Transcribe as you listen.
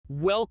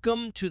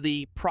Welcome to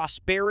the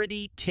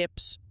Prosperity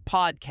Tips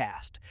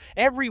Podcast.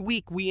 Every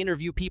week, we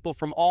interview people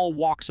from all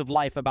walks of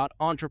life about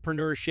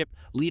entrepreneurship,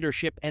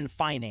 leadership, and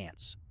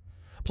finance.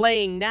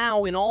 Playing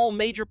now in all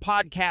major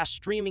podcast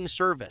streaming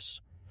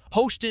service.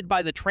 Hosted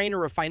by the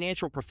trainer of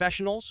financial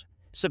professionals,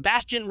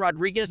 Sebastian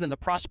Rodriguez and the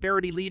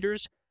Prosperity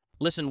Leaders.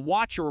 Listen,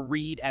 watch, or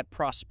read at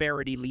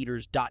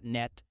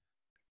prosperityleaders.net.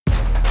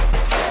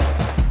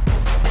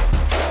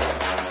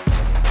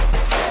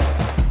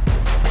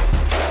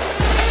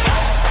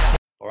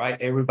 All right,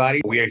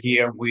 everybody. We are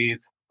here with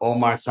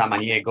Omar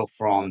Samaniego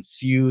from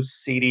Sioux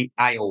City,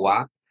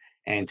 Iowa.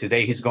 And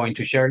today he's going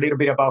to share a little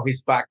bit about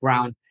his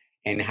background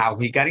and how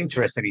he got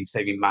interested in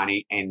saving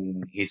money.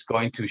 And he's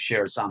going to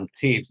share some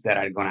tips that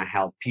are going to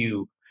help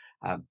you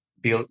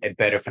build a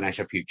better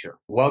financial future.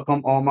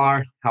 Welcome,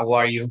 Omar. How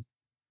are you?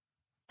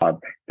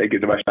 Thank you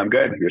so much. I'm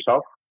good.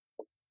 Yourself?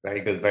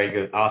 Very good. Very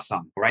good.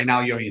 Awesome. Right now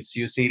you're in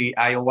Sioux City,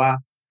 Iowa.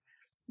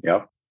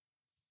 Yep.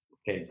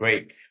 Okay,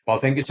 great. Well,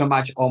 thank you so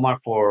much, Omar,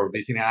 for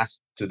visiting us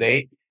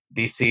today.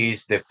 This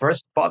is the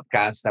first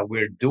podcast that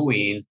we're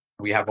doing.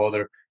 We have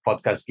other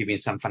podcasts giving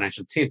some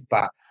financial tips,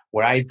 but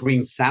where I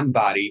bring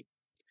somebody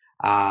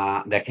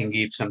that can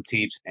give some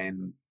tips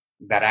and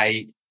that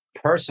I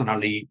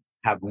personally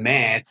have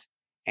met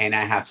and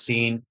I have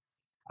seen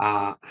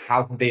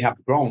how they have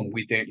grown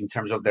in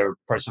terms of their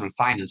personal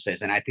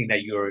finances. And I think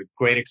that you're a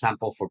great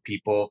example for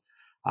people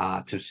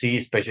to see,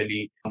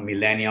 especially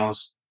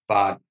millennials,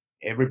 but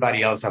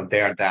everybody else out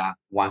there that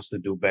wants to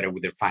do better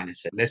with their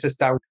finances. Let's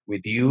start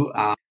with you.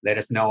 Let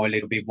us know a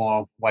little bit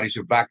more. What is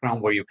your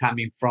background? Where you're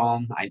coming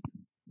from?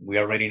 We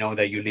already know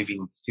that you live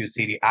in Sioux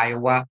City,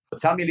 Iowa. So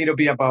tell me a little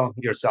bit about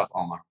yourself,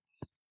 Omar.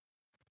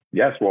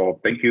 Yes, well,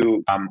 thank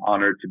you. I'm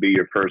honored to be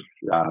your first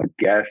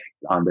guest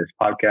on this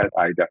podcast.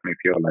 I definitely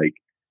feel like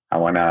I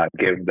want to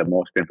give the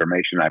most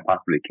information I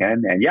possibly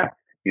can. And yeah,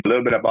 a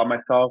little bit about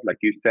myself. Like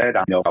you said,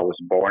 I was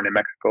born in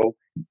Mexico.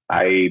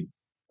 I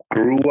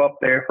grew up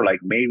there for like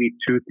maybe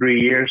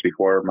 2-3 years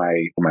before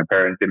my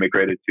parents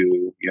immigrated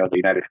to the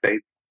United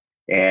States.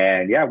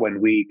 And yeah,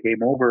 when we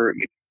came over,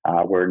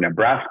 we're in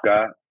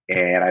Nebraska,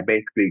 and I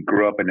basically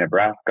grew up in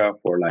Nebraska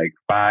for like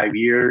 5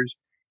 years.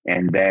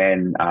 And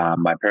then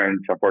my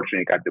parents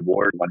unfortunately got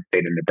divorced. One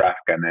stayed in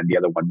Nebraska, and then the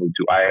other one moved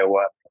to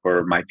Iowa.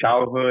 For my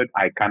childhood,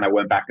 I kind of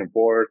went back and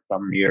forth.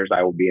 Some years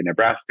I would be in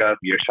Nebraska, some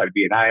years I'd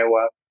be in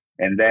Iowa.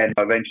 And then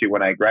eventually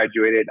when I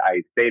graduated,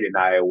 I stayed in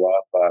Iowa,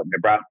 but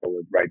Nebraska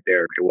was right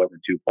there. It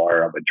wasn't too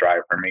far of a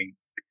drive for me.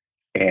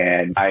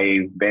 And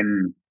I've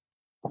been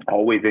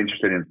always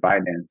interested in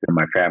finance, and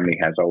my family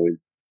has always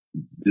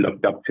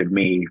looked up to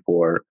me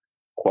for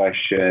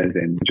questions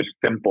and just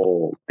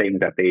simple things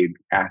that they've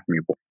asked me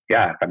for.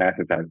 Yeah,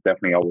 finances has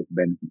definitely always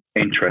been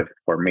interest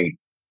for me.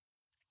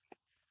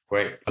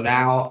 Great.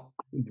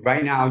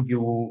 Right now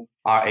you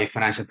are a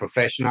financial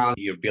professional.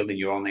 You're building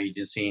your own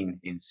agency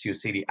in Sioux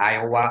City,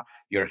 Iowa.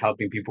 You're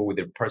helping people with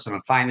their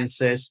personal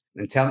finances.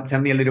 And tell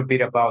me a little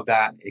bit about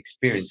that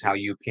experience, how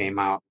you came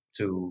out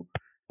to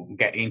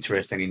get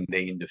interested in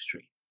the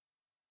industry.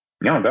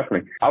 No,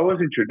 definitely. I was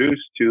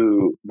introduced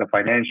to the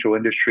financial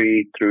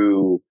industry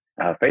through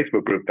a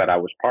Facebook group that I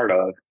was part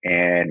of.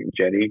 And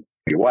Jenny,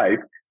 your wife,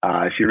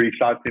 she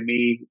reached out to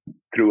me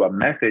through a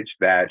message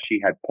that she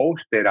had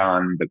posted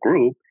on the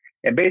group.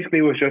 And basically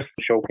it was just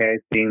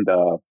showcasing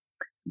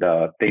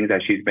the things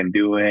that she's been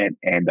doing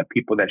and the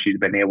people that she's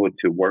been able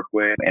to work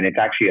with. And it's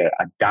actually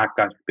a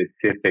DACA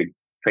specific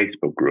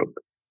Facebook group.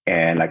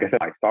 And like I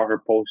said, I saw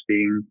her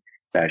posting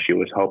that she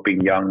was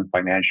helping young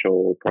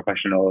financial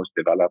professionals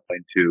develop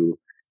into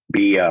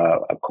be a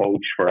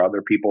coach for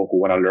other people who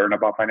want to learn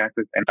about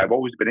finances. And I've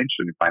always been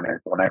interested in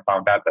finance. When I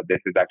found out that this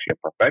is actually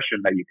a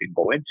profession that you can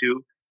go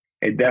into,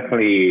 it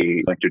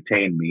definitely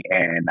entertained me.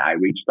 And I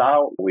reached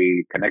out,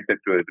 we connected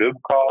through a Zoom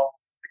call,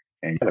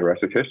 and the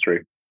rest is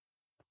history.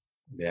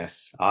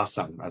 Yes,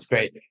 awesome. That's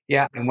great.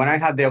 Yeah, and when I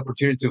had the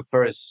opportunity to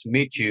first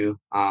meet you,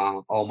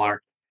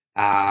 Omar,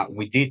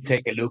 we did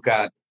take a look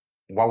at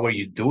what were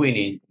you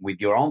doing with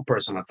your own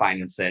personal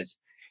finances,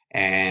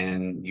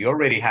 and you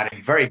already had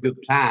a very good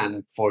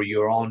plan for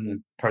your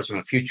own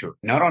personal future.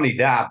 Not only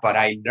that, but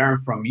I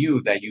learned from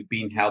you that you've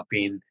been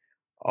helping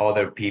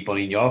other people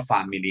in your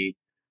family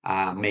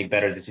make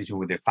better decisions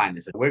with their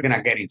finances. We're going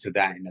to get into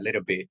that in a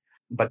little bit.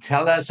 But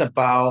tell us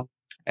about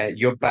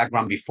your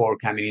background before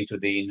coming into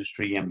the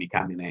industry and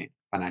becoming a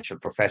financial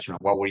professional.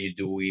 What were you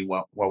doing?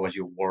 What was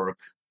your work?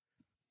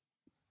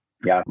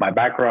 Yeah, my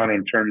background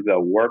in terms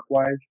of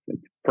work-wise,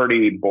 it's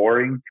pretty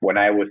boring. When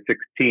I was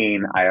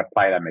 16, I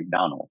applied at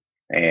McDonald's.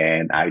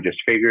 And I just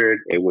figured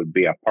it would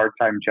be a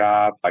part-time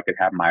job. I could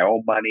have my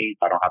own money.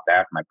 I don't have to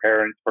ask my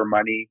parents for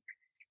money.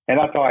 And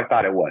that's all I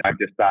thought it was. I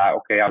just thought,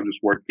 okay, I'll just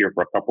work here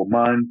for a couple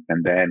months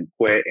and then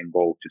quit and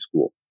go to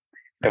school,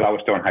 because I was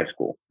still in high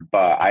school.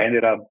 But I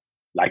ended up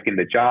liking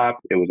the job.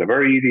 It was a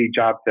very easy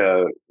job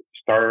to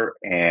start,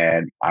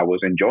 and I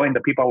was enjoying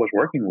the people I was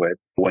working with.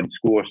 When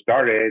school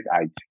started,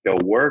 I still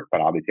worked,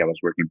 but obviously I was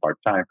working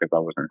part-time because I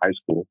was in high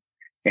school.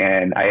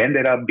 And I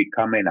ended up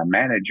becoming a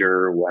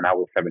manager when I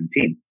was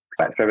 17.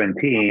 At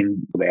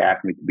 17, they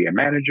asked me to be a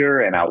manager,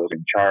 and I was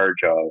in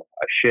charge of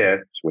a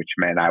shift, which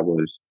meant I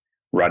was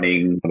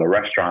running the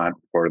restaurant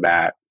for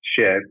that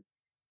shift.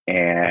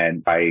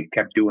 And I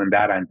kept doing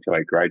that until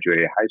I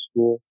graduated high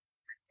school.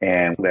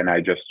 And then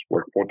I just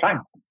worked full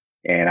time.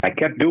 And I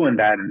kept doing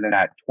that. And then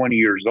at 20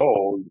 years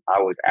old, I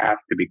was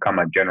asked to become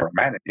a general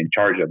manager in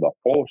charge of the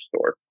whole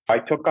store. I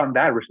took on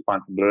that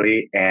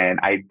responsibility and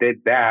I did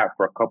that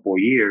for a couple of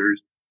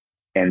years.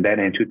 And then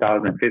in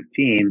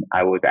 2015,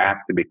 I was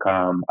asked to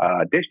become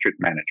a district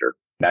manager.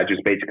 That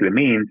just basically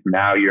means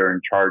now you're in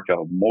charge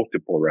of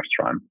multiple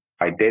restaurants.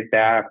 I did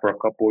that for a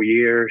couple of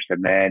years,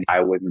 and then I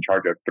was in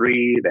charge of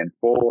 3, then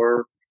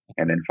 4,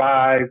 and then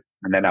 5.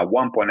 And then at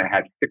one point I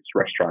had 6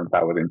 restaurants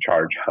I was in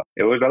charge of.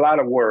 It was a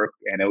lot of work,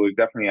 and it was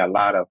definitely a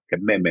lot of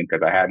commitment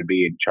because I had to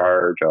be in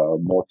charge of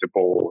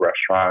multiple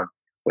restaurants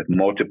with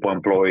multiple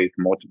employees,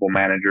 multiple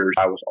managers.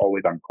 I was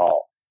always on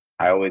call.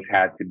 I always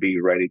had to be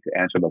ready to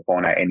answer the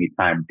phone at any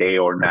time, day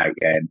or night.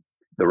 And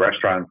the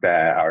restaurants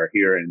that are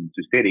here in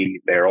Sioux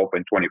City, they're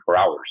open 24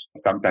 hours.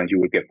 Sometimes you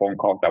would get phone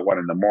calls at 1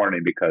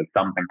 a.m. because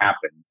something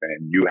happens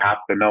and you have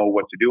to know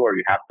what to do, or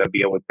you have to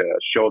be able to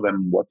show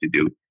them what to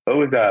do. It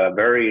was a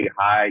very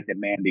high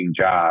demanding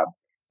job,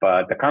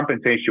 but the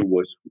compensation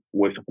was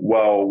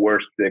well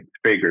worth 6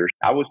 figures.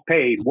 I was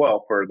paid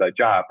well for the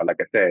job, but like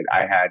I said,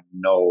 I had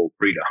no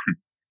freedom.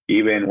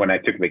 Even when I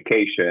took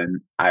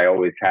vacation, I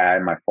always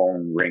had my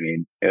phone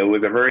ringing. It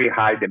was a very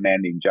high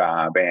demanding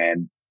job,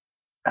 and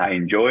I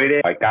enjoyed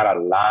it. I got a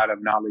lot of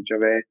knowledge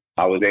of it.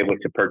 I was able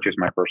to purchase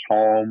my first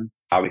home.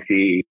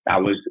 Obviously, I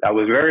was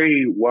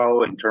very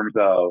well in terms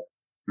of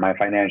my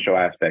financial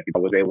aspect. I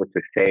was able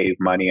to save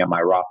money on my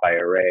Roth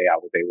IRA. I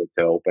was able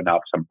to open up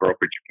some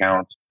brokerage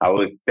accounts. I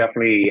was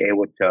definitely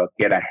able to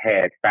get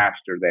ahead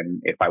faster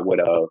than if I would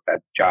have at a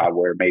job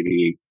where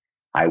maybe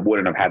I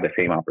wouldn't have had the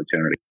same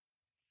opportunity.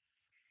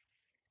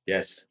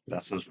 Yes,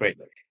 that sounds great.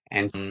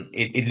 And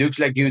it looks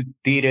like you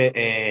did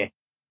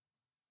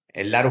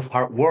a lot of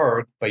hard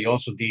work, but you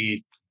also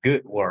did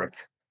good work,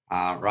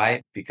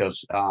 right?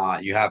 Because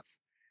you have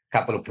a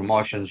couple of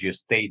promotions, you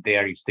stayed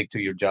there, you stick to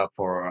your job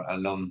for a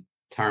long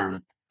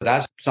term.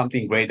 That's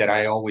something great that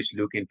I always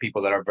look in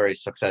people that are very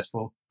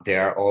successful. They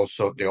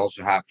also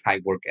have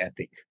high work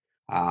ethic.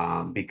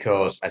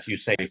 Because as you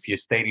say, if you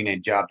stayed in a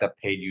job that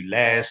paid you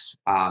less,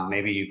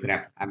 maybe you could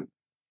have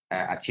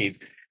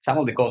achieved some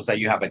of the goals that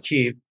you have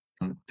achieved.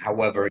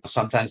 However,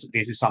 sometimes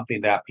this is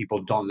something that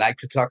people don't like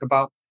to talk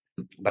about.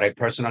 But I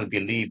personally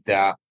believe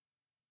that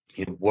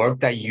the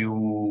work that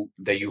you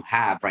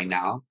have right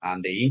now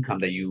and the income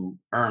that you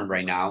earn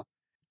right now,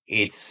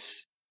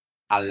 it's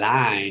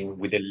aligned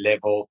with the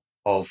level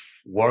of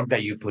work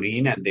that you put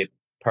in and the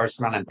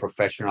personal and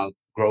professional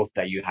growth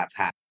that you have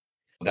had.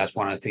 That's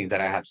one of the things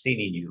that I have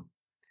seen in you.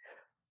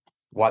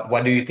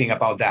 What do you think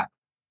about that?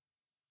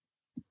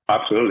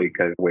 Absolutely,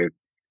 because with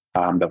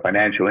the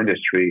financial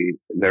industry,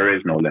 there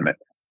is no limit.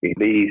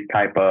 These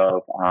type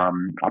of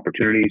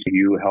opportunities,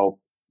 you help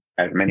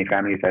as many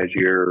families as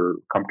you're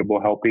comfortable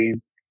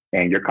helping,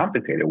 and you're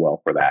compensated well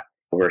for that.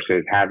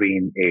 Versus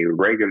having a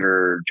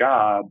regular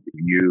job,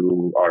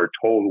 you are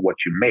told what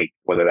you make,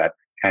 whether that's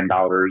 $10,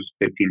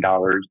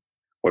 $15,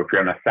 or if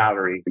you're on a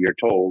salary, you're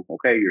told,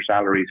 okay, your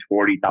salary is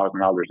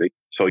 $40,000.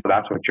 So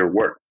that's what you're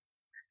worth.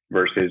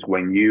 Versus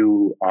when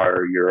you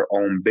are your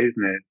own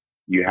business,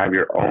 you have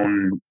your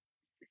own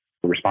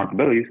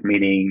responsibilities,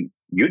 meaning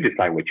you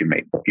decide what you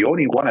make. If you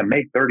only want to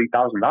make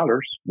 $30,000,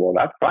 well,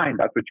 that's fine.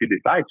 That's what you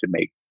decide to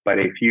make. But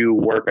if you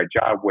work a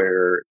job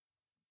where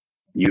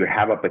you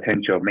have a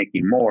potential of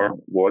making more,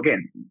 well,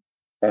 again,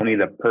 only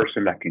the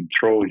person that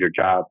controls your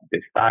job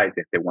decides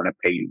if they want to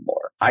pay you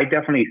more. I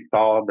definitely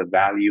saw the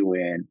value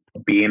in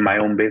being my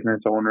own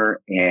business owner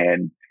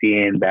and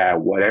seeing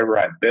that whatever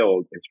I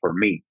build is for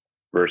me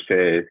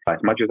versus as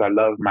much as I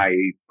love my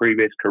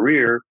previous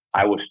career,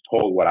 I was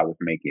told what I was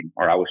making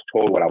or I was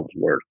told what I was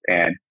worth.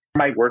 And it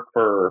might work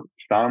for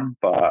some,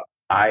 but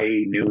I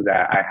knew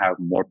that I have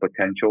more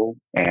potential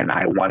and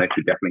I wanted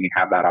to definitely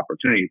have that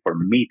opportunity for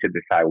me to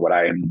decide what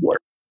I am worth.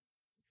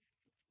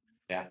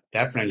 Yeah,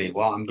 definitely.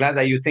 Well, I'm glad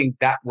that you think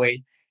that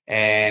way.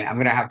 And I'm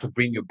going to have to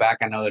bring you back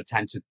another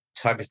time to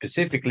talk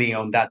specifically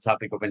on that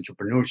topic of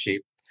entrepreneurship.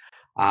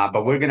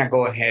 But we're going to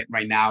go ahead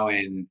right now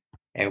and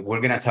we're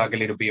going to talk a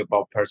little bit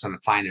about personal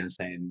finance.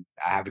 And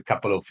I have a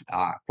couple of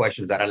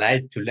questions that I'd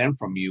like to learn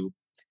from you.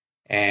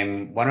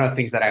 And one of the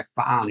things that I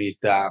found is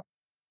that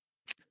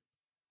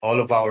all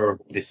of our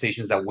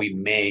decisions that we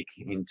make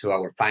into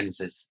our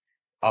finances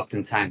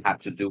oftentimes have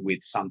to do with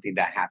something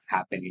that have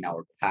happened in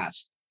our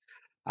past,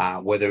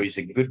 whether it's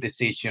a good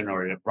decision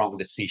or a wrong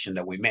decision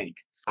that we make.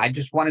 I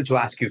just wanted to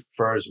ask you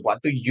first,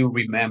 what do you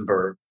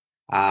remember?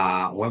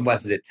 When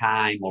was the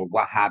time or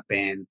what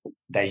happened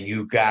that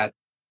you got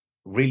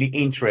really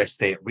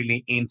interested,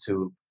 really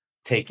into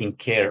taking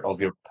care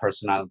of your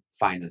personal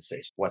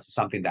finances? Was it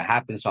something that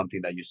happened, something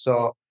that you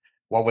saw?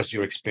 What was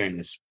your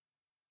experience?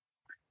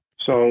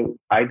 So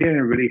I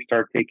didn't really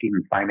start taking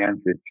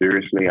finances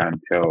seriously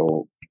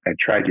until a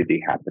tragedy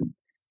happened.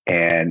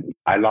 And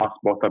I lost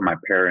both of my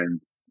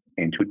parents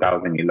in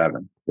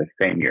 2011, the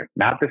same year.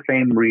 Not the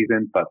same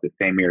reason, but the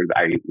same year that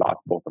I lost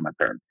both of my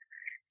parents.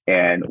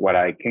 And what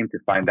I came to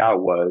find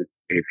out was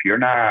if you're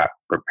not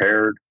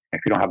prepared,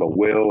 if you don't have a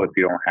will, if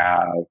you don't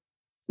have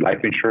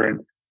life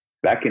insurance,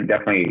 that can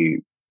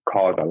definitely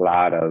cause a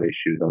lot of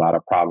issues, a lot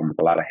of problems,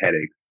 a lot of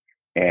headaches.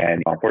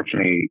 And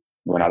unfortunately,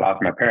 when I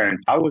lost my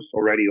parents, I was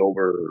already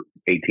over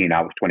 18.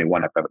 I was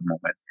 21 at that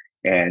moment.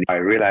 And I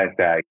realized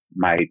that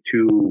my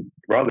two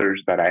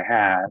brothers that I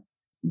had,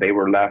 they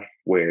were left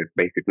with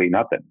basically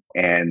nothing.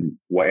 And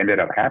what ended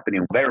up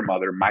happening, their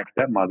mother, my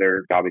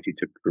stepmother, obviously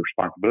took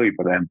responsibility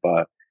for them,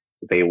 but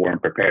they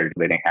weren't prepared.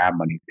 They didn't have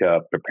money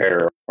to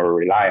prepare or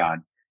rely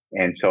on.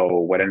 And so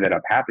what ended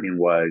up happening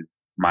was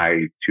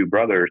my two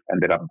brothers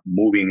ended up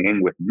moving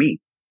in with me.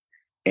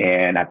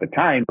 And at the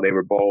time, they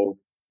were both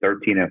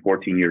 13 and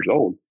 14 years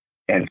old.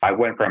 And I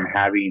went from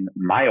having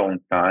my own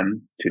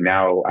son to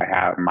now I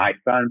have my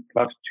son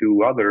plus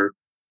two other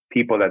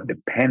people that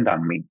depend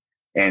on me.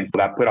 And so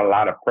that put a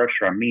lot of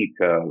pressure on me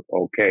to,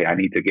 okay, I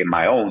need to get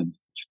my own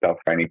stuff.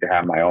 I need to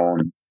have my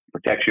own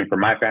protection for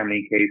my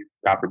family in case,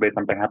 God forbid,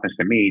 something happens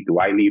to me. Do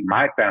I leave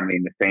my family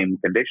in the same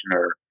condition,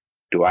 or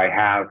do I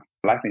have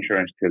life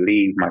insurance to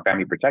leave my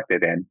family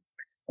protected? And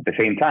at the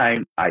same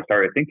time, I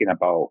started thinking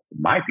about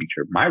my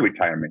future, my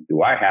retirement.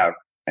 Do I have,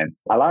 and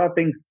a lot of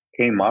things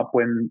came up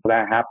when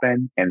that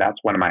happened. And that's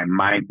when my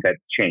mindset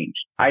changed.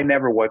 I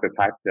never was the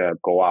type to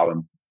go out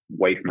and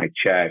waste my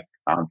check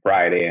on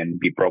Friday and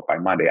be broke by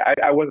Monday.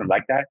 I wasn't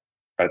like that.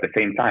 But at the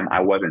same time,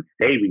 I wasn't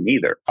saving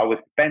either. I was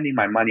spending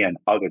my money on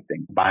other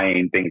things,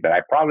 buying things that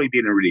I probably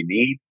didn't really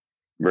need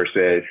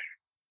versus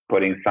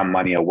putting some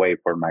money away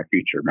for my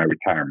future, my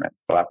retirement.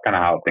 So that's kind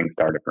of how things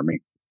started for me.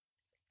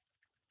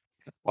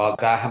 Well,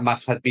 that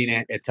must have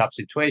been a tough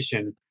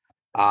situation.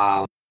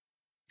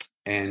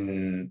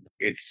 And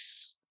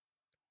it's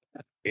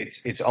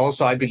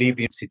also, I believe,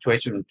 in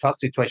tough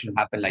situation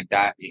happen like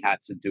that, it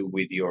had to do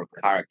with your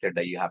character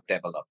that you have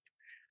developed.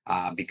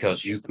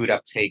 Because you could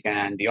have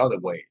taken the other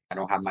way. I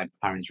don't have my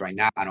parents right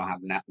now. I don't have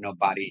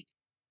nobody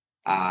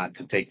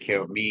to take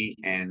care of me,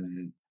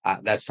 and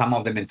that's some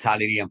of the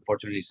mentality.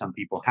 Unfortunately, some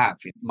people have.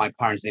 If my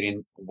parents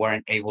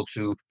weren't able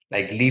to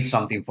leave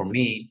something for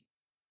me,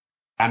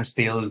 I'm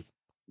still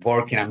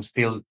working. I'm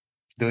still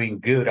doing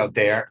good out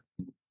there.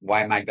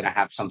 Why am I gonna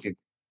have something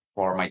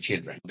for my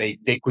children?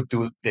 They could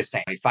do the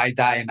same. If I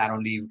die and I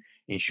don't leave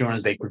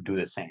insurance, they could do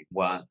the same.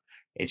 Well,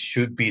 it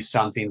should be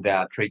something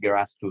that trigger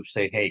us to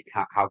say, hey,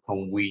 how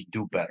can we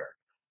do better?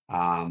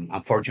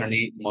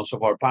 Unfortunately, most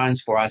of our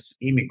parents, for us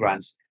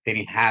immigrants, they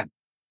didn't have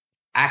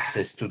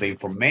access to the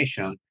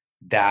information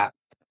that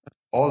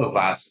all of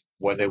us,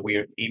 whether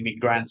we're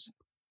immigrants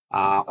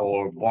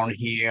or born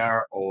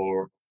here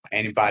or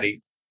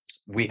anybody,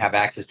 we have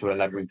access to a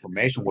lot of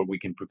information where we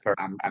can prepare.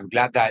 I'm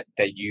glad that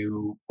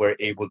you were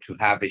able to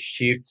have a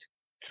shift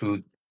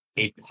to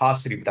a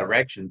positive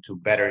direction to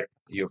better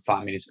your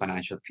family's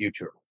financial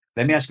future.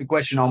 Let me ask you a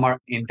question, Omar.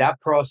 In that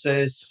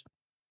process,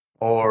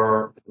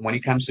 or when it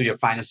comes to your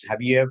finances,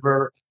 have you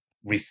ever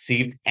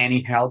received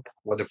any help,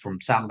 whether from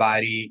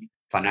somebody,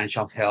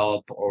 financial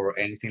help, or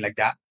anything like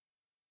that?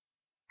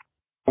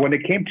 When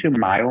it came to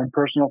my own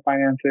personal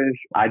finances,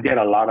 I did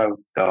a lot of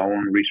the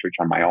own research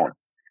on my own.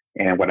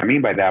 And what I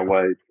mean by that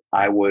was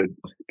I would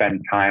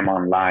spend time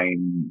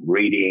online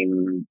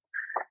reading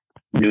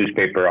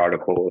newspaper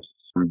articles,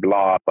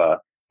 blog.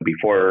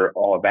 Before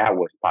all of that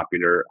was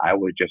popular, I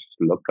would just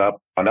look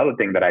up. Another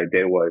thing that I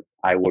did was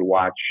I would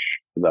watch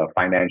the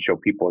financial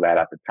people that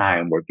at the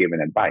time were giving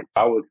advice.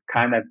 I was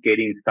kind of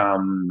getting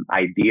some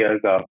ideas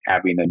of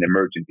having an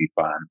emergency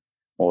fund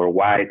or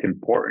why it's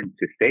important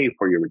to save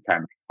for your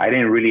retirement. I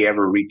didn't really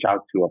ever reach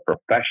out to a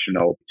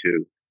professional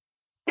to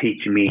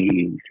teach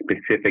me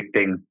specific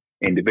things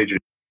individually.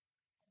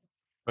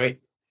 Great.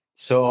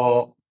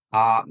 So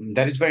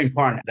that is very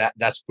important.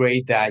 That's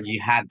great that you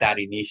had that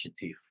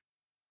initiative.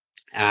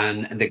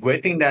 And the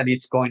great thing that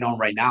is going on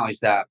right now is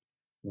that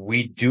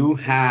we do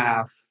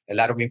have a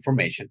lot of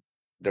information.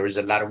 There is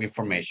a lot of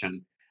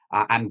information.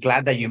 I'm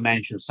glad that you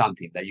mentioned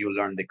something, that you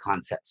learned the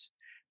concepts,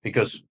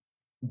 because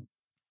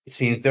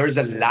since there's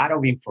a lot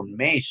of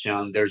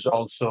information, there's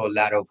also a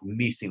lot of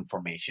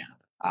misinformation.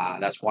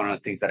 That's one of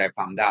the things that I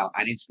found out.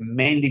 And it's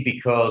mainly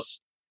because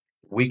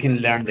we can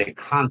learn the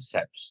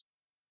concepts,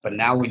 but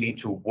now we need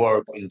to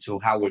work into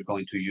how we're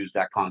going to use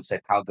that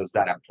concept. How does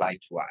that apply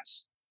to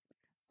us?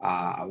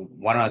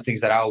 One of the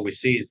things that I always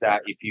see is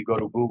that if you go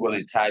to Google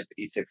and type,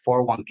 is a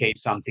 401k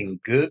something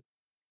good?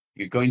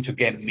 You're going to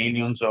get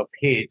millions of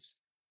hits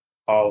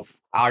of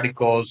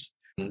articles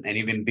and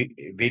even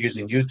videos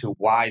in YouTube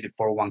why the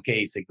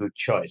 401k is a good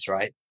choice,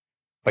 right?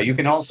 But you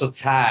can also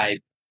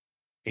type,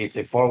 is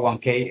a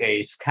 401k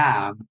a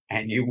scam?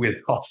 And you will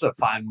also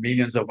find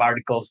millions of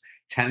articles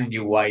telling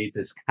you why it's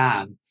a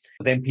scam.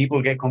 Then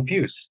people get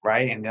confused,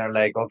 right? And they're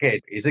like, okay,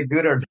 is it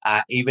good or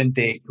not? Even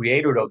the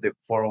creator of the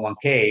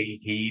 401k,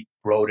 he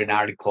wrote an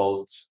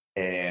article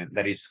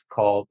that is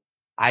called,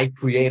 I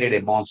Created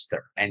a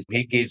Monster. And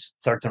he gives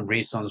certain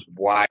reasons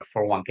why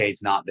 401k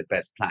is not the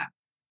best plan.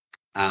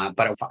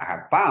 But what I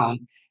have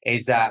found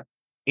is that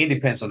it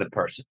depends on the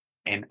person.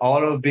 And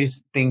all of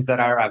these things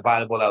that are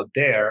available out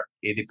there,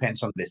 it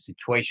depends on the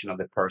situation of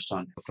the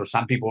person. For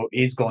some people,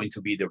 it's going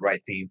to be the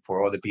right thing.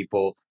 For other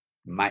people,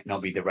 might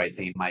not be the right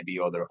thing. Might be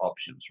other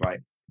options,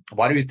 right?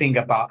 What do you think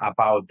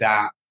about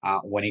that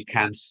when it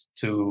comes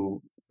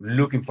to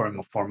looking for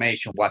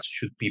information? What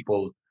should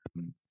people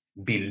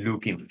be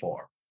looking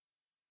for?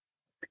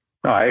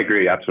 No, I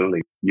agree.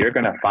 Absolutely. You're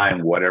going to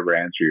find whatever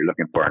answer you're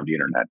looking for on the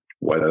internet,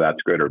 whether that's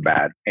good or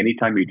bad.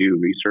 Anytime you do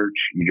research,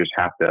 you just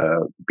have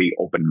to be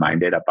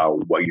open-minded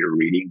about what you're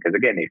reading. Because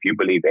again, if you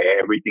believe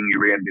everything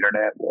you read on the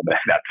internet, well,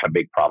 that's a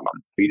big problem.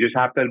 You just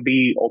have to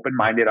be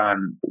open-minded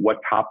on what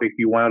topic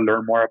you want to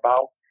learn more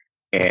about,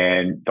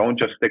 and don't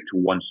just stick to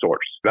one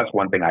source. That's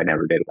one thing I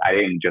never did. I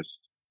didn't just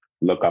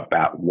look up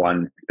at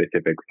one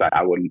specific site.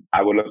 I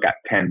would look at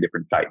 10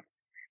 different sites.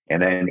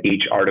 And then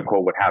each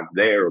article would have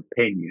their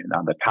opinion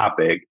on the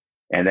topic.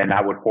 And then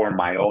I would form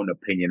my own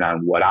opinion on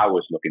what I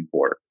was looking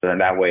for. So then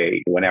that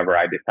way, whenever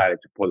I decided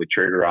to pull the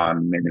trigger on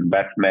an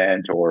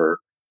investment or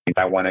if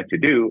I wanted to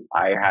do,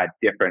 I had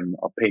different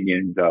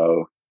opinions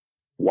of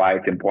why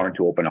it's important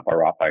to open up a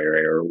Roth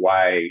IRA or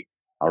why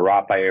a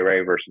Roth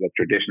IRA versus a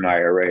traditional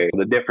IRA,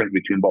 the difference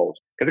between both.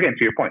 Because again,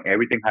 to your point,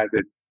 everything has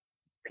its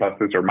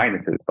pluses or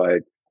minuses,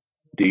 but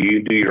do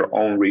you do your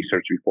own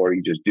research before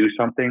you just do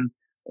something?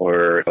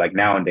 Or like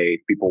nowadays,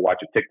 people watch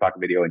a TikTok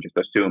video and just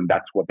assume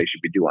that's what they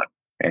should be doing.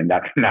 And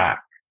that's not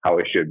how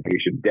it should be. You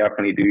should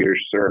definitely do your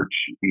search.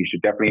 You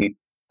should definitely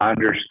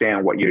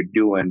understand what you're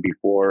doing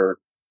before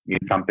you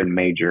do something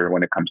major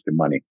when it comes to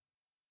money.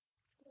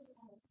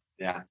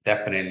 Yeah,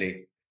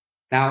 definitely.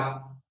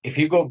 Now, if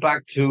you go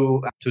back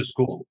to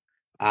school,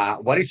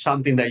 what is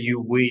something that you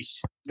wish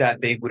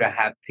that they would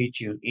have teach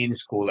you in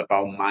school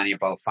about money,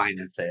 about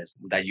finances,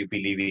 that you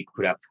believe it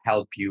could have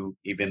helped you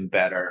even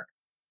better?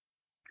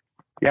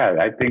 Yeah,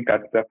 I think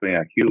that's definitely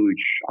a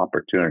huge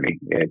opportunity.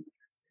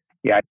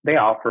 They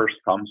offer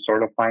some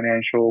sort of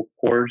financial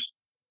course,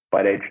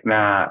 but it's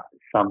not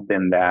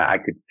something that I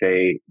could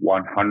say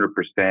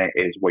 100%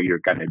 is what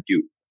you're going to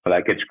do.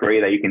 Like, it's great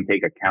that you can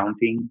take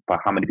accounting, but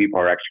how many people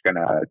are actually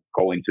going to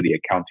go into the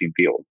accounting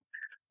field?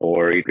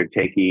 Or if you're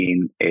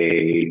taking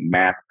a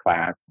math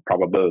class,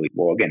 probability.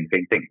 Well, again,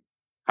 same thing.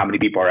 How many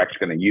people are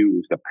actually going to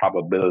use the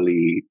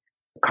probability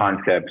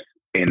concepts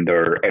in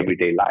their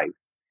everyday life?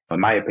 In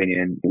my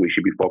opinion, we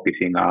should be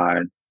focusing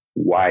on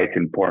why it's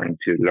important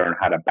to learn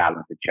how to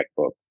balance a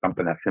checkbook,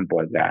 something as simple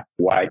as that.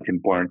 Why it's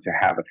important to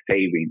have a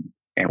savings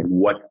and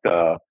what's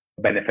the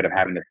benefit of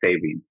having a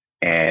savings,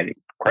 and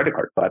credit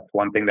cards. That's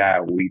one thing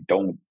that we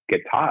don't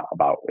get taught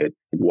about. It's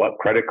what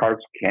credit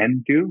cards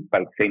can do,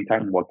 but at the same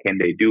time, what can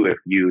they do if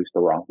used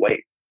the wrong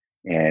way?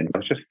 And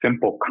it's just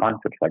simple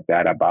concepts like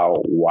that about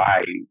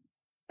why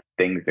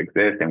things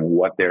exist and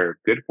what they're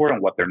good for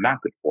and what they're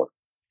not good for.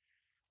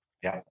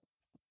 Yeah.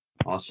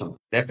 Awesome.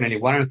 Definitely.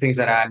 One of the things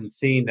that I'm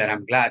seeing that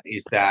I'm glad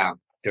is that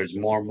there's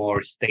more and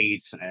more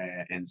states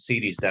and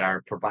cities that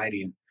are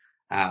providing,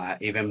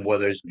 even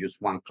whether it's just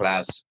one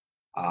class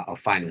of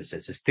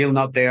finances. It's still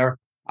not there,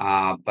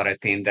 but I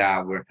think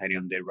that we're heading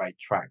on the right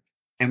track.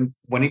 And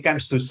when it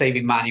comes to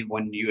saving money,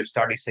 when you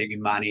started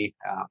saving money,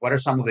 what are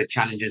some of the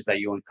challenges that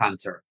you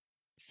encounter,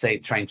 say,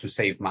 trying to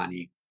save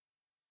money?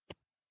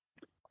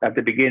 At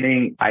the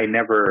beginning, I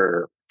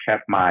never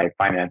kept my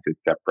finances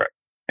separate.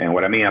 And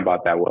what I mean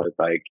about that was,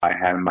 like, I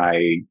had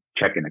my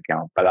checking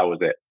account, but that was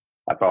it.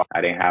 I thought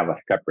I didn't have a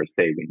separate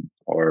savings,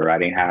 or I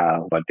didn't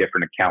have a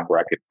different account where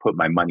I could put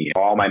my money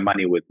in. All my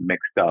money was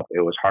mixed up.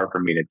 It was hard for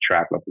me to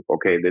track, like,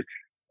 okay,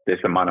 this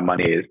amount of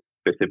money is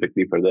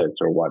specifically for this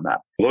or whatnot.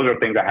 Those are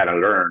things I had to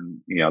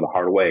learn, the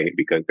hard way,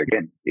 because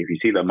again, if you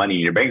see the money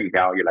in your bank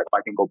account, you're like,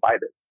 I can go buy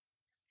this,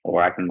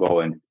 or I can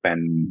go and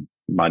spend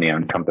money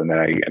on something that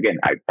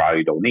I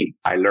probably don't need.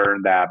 I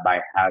learned that by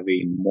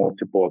having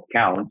multiple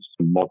accounts,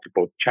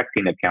 multiple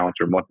checking accounts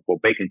or multiple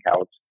bank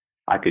accounts,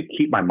 I could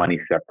keep my money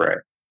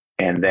separate.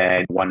 And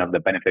then one of the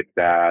benefits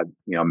that,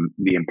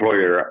 the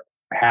employer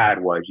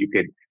had was you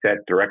could set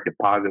direct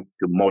deposits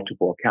to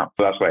multiple accounts.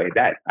 So that's what I did.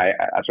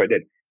 That's what I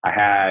did. I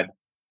had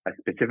a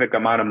specific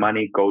amount of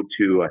money go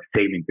to a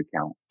savings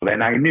account. So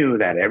then I knew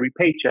that every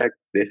paycheck,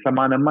 this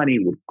amount of money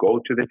would go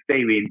to the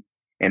savings,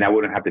 and I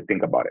wouldn't have to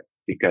think about it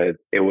because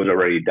it was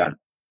already done.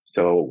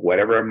 So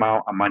whatever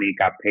amount of money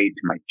got paid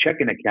to my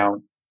checking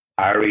account,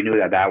 I already knew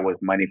that that was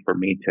money for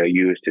me to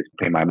use to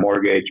pay my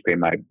mortgage, pay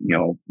my,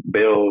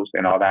 bills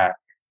and all that.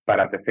 But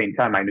at the same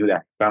time, I knew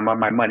that some of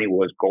my money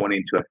was going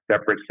into a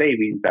separate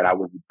savings that I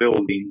was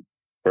building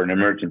for an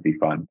emergency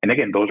fund. And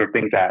again, those are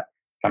things that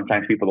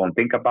sometimes people don't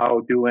think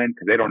about doing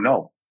because they don't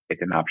know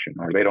it's an option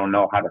or they don't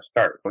know how to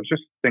start. So it's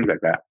just things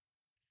like that.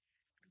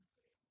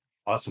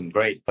 Awesome.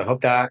 Great. I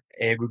hope that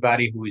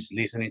everybody who is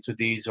listening to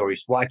this or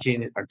is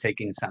watching are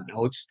taking some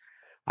notes,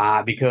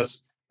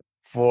 because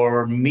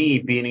for me,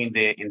 being in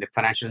the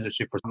financial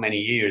industry for so many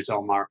years,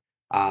 Omar,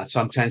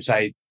 sometimes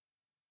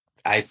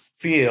I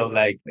feel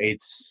like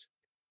it's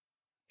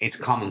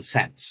common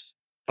sense,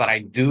 but I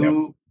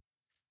do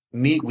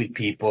meet with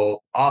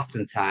people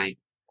oftentimes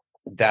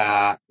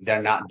that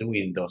they're not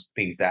doing those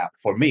things that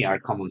for me are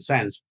common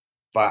sense,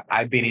 but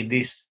I've been in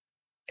this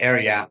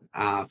area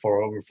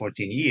for over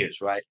 14 years,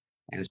 right?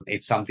 And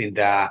it's something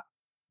that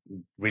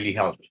really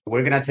helps.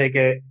 We're going to take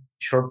a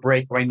short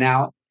break right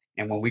now.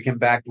 And when we come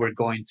back, we're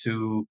going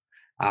to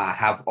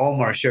have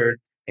Omar share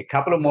a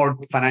couple of more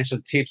financial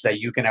tips that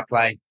you can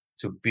apply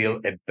to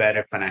build a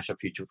better financial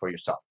future for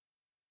yourself.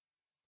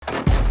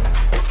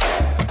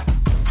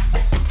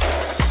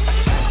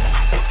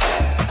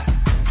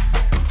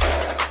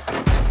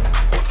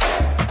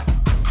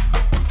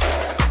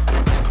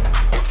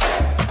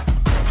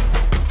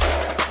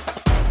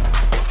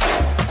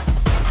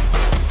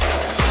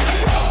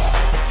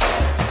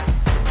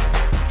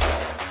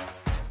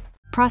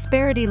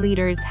 Prosperity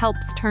Leaders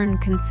helps turn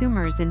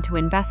consumers into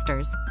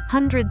investors.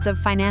 Hundreds of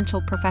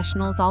financial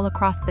professionals all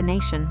across the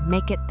nation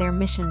make it their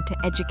mission to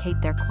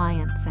educate their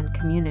clients and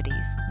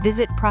communities.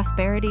 Visit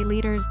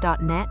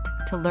prosperityleaders.net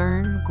to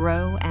learn,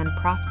 grow, and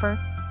prosper.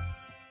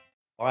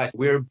 All right,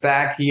 we're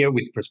back here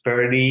with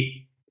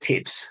Prosperity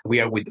Tips. We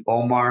are with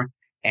Omar,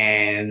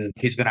 and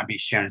he's going to be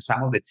sharing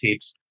some of the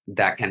tips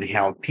that can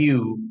help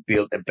you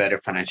build a better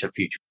financial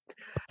future.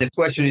 The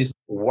question is,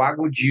 what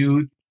would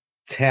you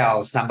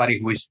tell somebody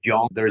who is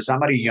young? There's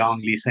somebody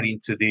young listening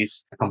to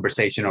this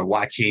conversation or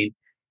watching,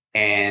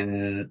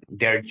 and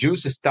they're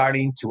just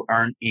starting to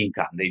earn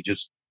income. They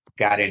just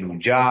got a new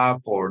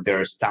job, or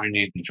they're starting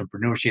in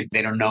entrepreneurship.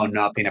 They don't know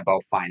nothing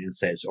about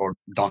finances or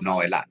don't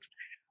know a lot.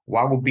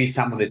 What would be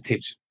some of the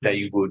tips that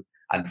you would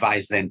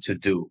advise them to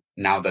do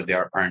now that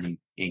they're earning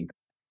income?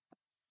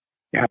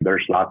 Yeah,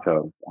 there's lots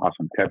of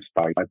awesome tips.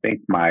 I think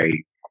my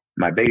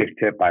biggest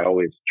tip I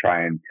always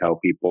try and tell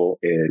people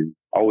is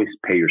always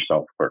pay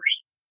yourself first.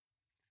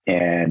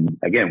 And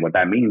again, what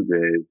that means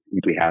is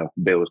we have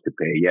bills to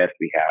pay. Yes,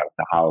 we have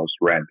the house,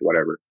 rent,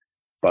 whatever.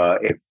 But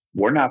if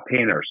we're not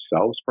paying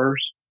ourselves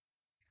first,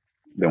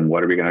 then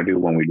what are we going to do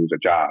when we lose a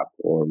job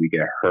or we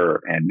get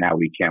hurt and now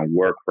we can't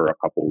work for a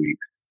couple of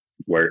weeks?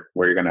 Where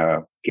are you going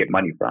to get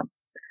money from?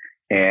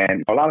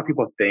 And a lot of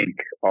people think,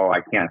 oh,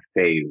 I can't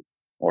save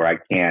or I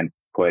can't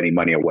put any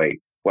money away.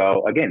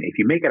 Well, again, if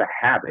you make it a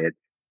habit,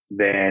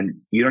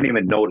 then you don't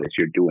even notice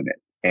you're doing it.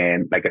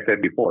 And like I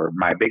said before,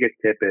 my biggest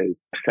tip is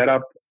set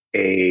up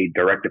a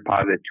direct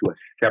deposit to a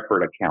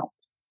separate account.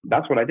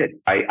 That's what I did.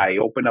 I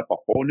opened up a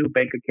whole new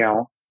bank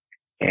account.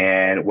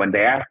 And when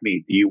they asked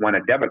me, do you want a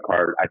debit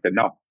card? I said,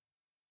 no.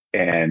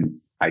 And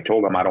I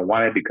told them I don't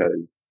want it because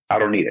I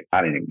don't need it.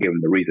 I didn't give them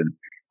the reason.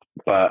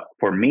 But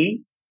for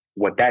me,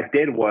 what that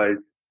did was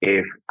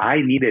if I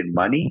needed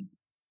money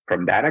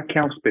from that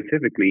account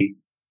specifically,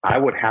 I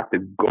would have to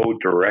go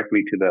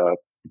directly to the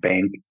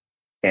bank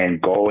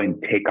and go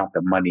and take out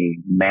the money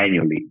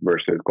manually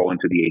versus going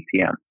to the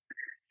ATM.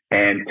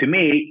 And to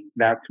me,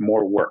 that's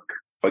more work.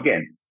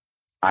 Again,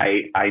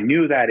 I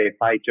knew that if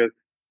I just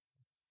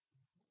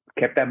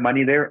kept that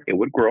money there, it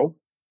would grow.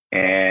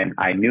 And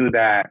I knew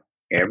that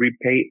every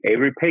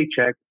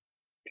paycheck,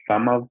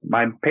 some of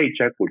my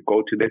paycheck would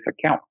go to this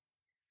account.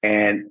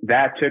 And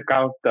that took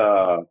out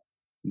the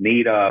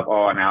need of,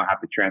 oh, now I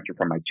have to transfer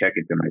from my check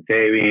into my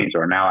savings,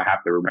 or now I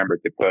have to remember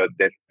to put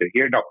this to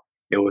here. No,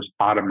 it was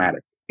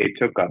automatic. It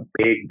took a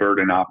big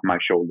burden off my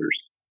shoulders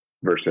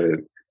versus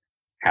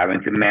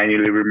having to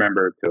manually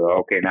remember to,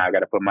 okay, now I got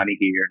to put money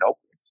here. Nope,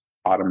 it's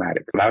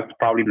automatic. So that's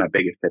probably my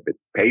biggest tip is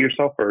pay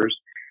yourself first.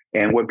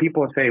 And when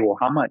people say, well,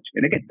 how much?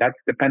 And again, that's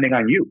depending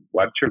on you.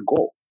 What's your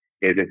goal?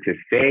 Is it to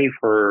save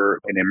for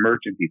an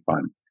emergency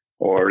fund?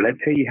 Or let's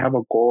say you have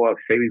a goal of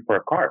saving for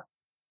a car.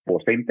 Well,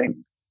 same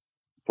thing.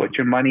 Put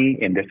your money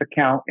in this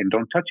account and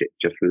don't touch it.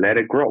 Just let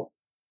it grow.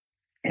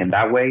 And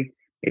that way,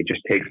 it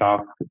just takes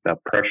off the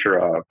pressure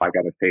of, I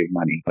got to save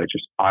money. It's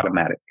just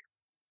automatic.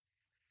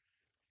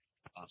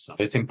 Awesome.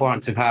 It's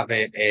important to have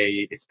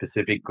a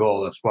specific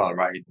goal as well,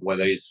 right?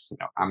 Whether it's,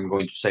 I'm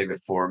going to save it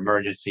for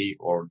emergency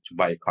or to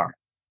buy a car.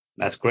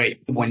 That's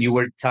great. When you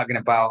were talking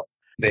about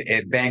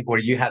a bank where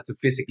you had to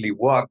physically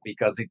walk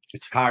because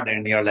it's hard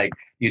and you're like,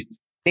 you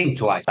think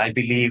twice. I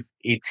believe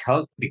it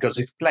helped because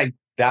it's like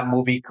that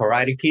movie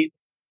Karate Kid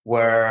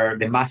where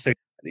the master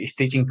is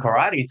teaching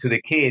karate to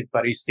the kid,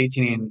 but he's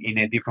teaching in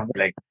a different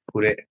way,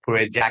 like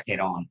put a jacket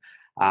on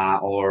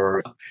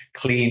or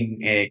clean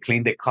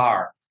the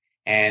car.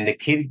 And the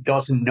kid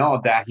doesn't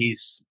know that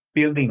he's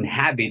building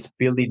habits,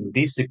 building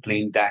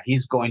discipline that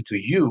he's going to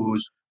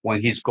use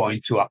when he's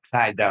going to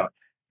apply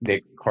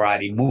the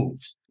karate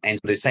moves. And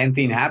so the same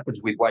thing happens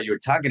with what you're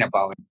talking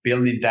about,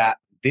 building that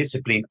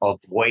discipline of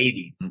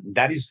waiting.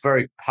 That is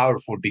very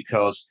powerful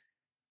because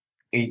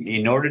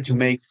in order to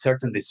make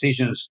certain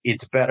decisions,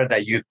 it's better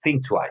that you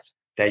think twice,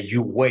 that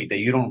you wait, that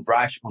you don't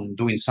rush on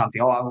doing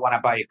something. Oh, I want to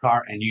buy a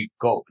car and you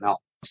go. Now,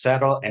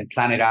 settle and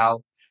plan it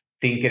out,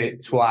 think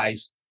it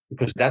twice,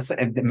 because that's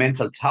the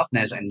mental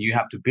toughness and you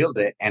have to build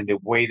it. And the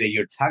way that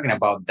you're talking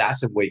about,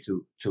 that's a way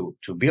to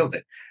build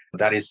it.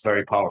 That is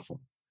very powerful.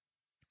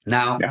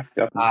 Now,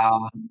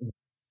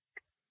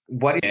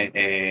 what is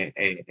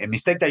a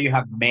mistake that you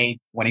have made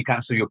when it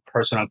comes to your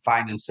personal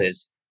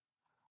finances,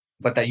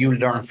 but that you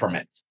learn from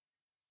it?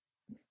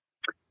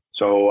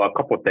 So a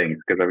couple of things,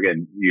 because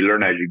again, you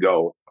learn as you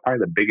go.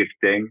 Probably the biggest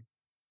thing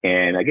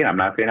And again, I'm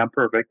not saying I'm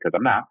perfect because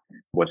I'm not,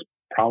 was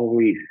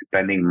probably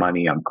spending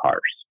money on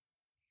cars.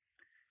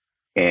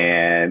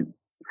 And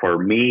for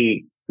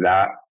me,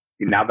 that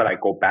now that I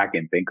go back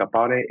and think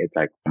about it, it's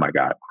like, oh my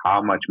God,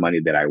 how much money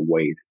did I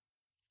waste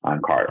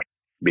on cars?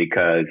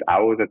 Because I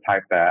was the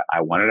type that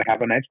I wanted to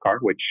have a nice car,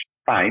 which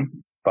fine,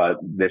 but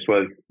this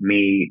was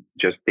me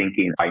just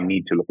thinking I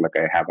need to look like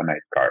I have a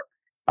nice car,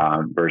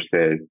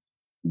 versus,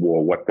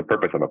 well, what's the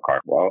purpose of a car?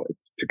 Well, it's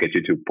to get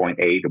you to point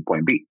A to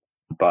point B.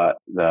 But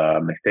the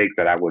mistakes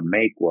that I would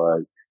make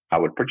was I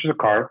would purchase a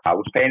car, I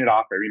was paying it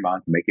off every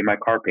month, making my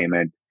car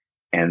payment,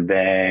 and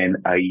then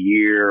a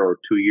year or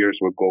 2 years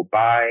would go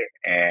by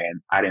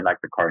and I didn't like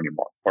the car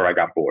anymore, or I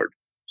got bored.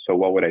 So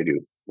what would I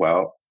do?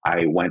 Well,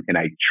 I went and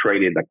I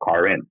traded the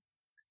car in.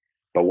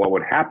 But what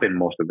would happen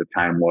most of the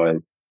time was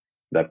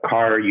the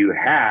car you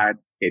had,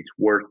 it's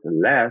worth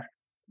less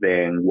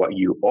than what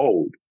you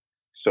owed.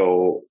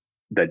 So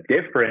the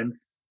difference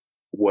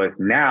was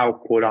now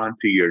put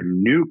onto your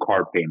new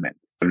car payment.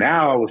 So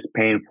now I was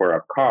paying for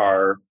a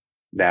car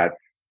that's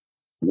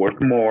worth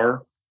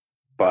more,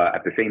 but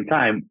at the same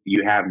time,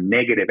 you have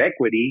negative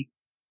equity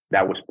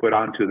that was put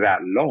onto that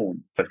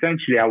loan.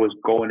 Essentially, I was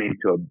going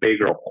into a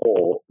bigger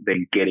hole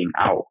than getting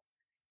out.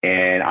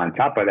 And on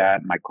top of that,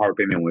 my car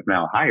payment was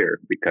now higher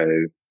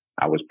because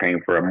I was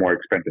paying for a more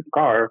expensive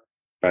car,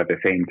 but at the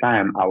same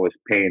time, I was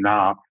paying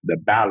off the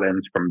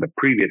balance from the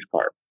previous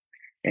car.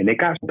 And it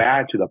got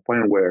bad to the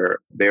point where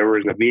there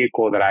was a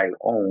vehicle that I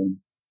owned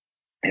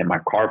and my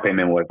car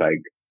payment was like,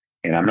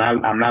 and I'm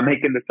not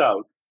making this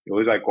up, it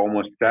was like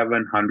almost $700.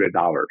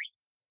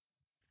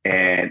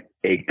 And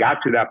it got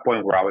to that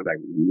point where I was like,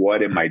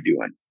 what am I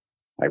doing?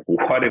 Like,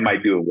 what am I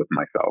doing with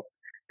myself?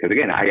 Because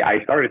again,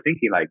 I started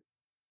thinking like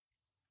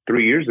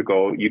 3 years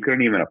ago, you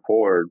couldn't even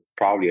afford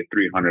probably a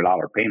 $300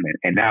 payment.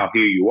 And now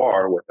here you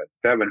are with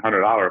a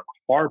 $700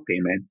 car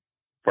payment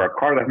for a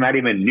car that's not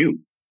even new.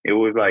 It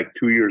was like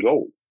 2 years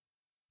old.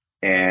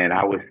 And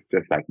I was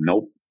just like,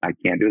 nope, I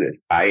can't do this.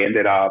 I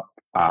ended up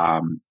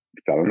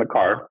selling the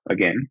car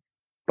again.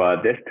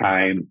 But this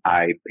time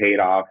I paid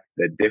off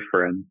the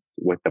difference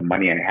with the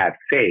money I had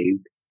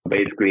saved.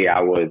 Basically,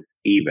 I was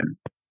even.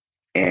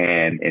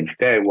 And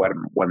instead, what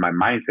my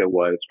mindset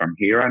was, from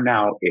here on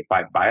out, if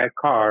I buy a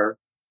car,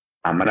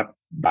 I'm going to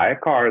buy a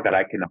car that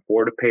I can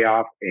afford to pay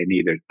off in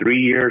either 3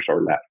 years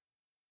or less.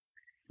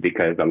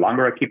 Because the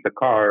longer I keep the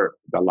car,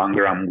 the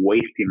longer I'm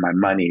wasting my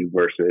money,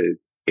 versus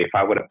if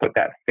I would have put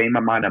that same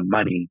amount of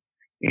money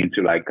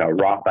into like a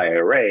Roth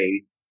IRA,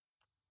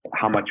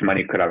 how much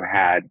money could I have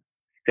had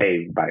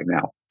saved by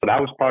now? So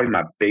that was probably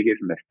my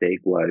biggest mistake,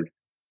 was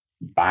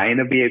buying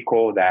a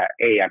vehicle that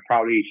A, I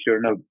probably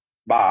shouldn't have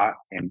bought,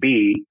 and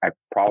B, I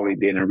probably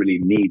didn't really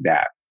need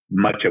that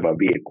much of a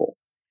vehicle.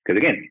 Because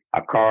again,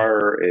 a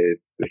car is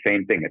the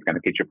same thing. It's going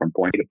to get you from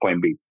point A to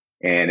point B.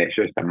 And it's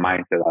just a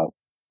mindset of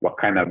what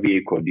kind of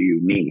vehicle do you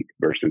need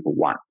versus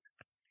want.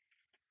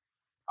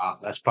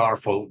 That's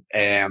powerful.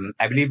 I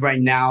believe right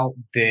now,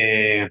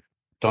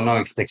 don't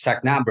know the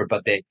exact number,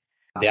 but the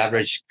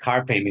average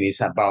car payment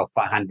is about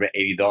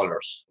 $580.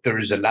 There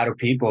is a lot of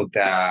people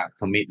that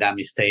commit that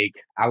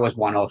mistake. I was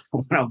one of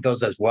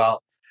those as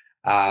well,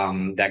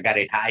 that got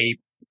a high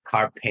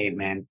car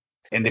payment.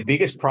 And the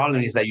biggest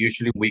problem is that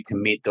usually we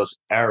commit those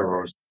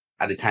errors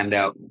at the time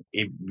that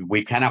if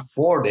we can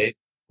afford it,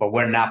 but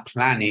we're not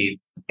planning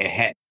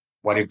ahead.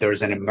 What if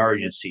there's an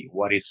emergency?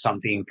 What if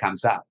something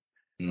comes up?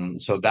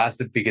 So that's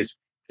the biggest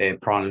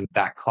problem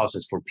that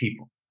causes for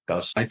people.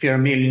 Because if you're a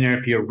millionaire,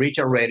 if you're rich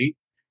already,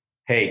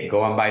 hey,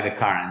 go and buy the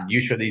car. And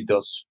usually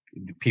those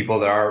people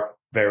that are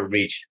very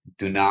rich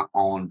do not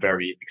own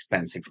very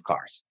expensive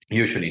cars.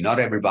 Usually, not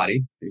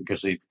everybody,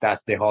 because if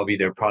that's the hobby,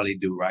 they probably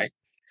do, right?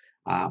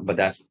 But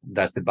that's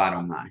the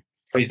bottom line.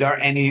 Is there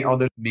any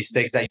other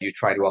mistakes that you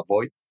try to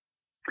avoid?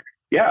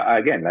 Yeah,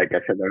 again, like I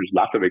said, there's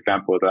lots of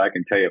examples that I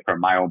can tell you from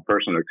my own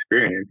personal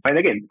experience. And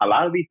again, a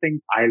lot of these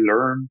things I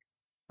learned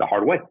the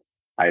hard way.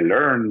 I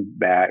learned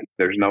that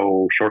there's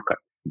no shortcut.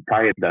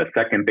 Probably the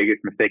second biggest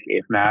mistake,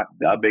 if not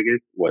the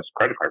biggest, was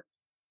credit cards.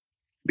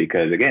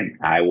 Because again,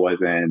 I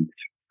wasn't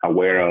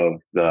aware of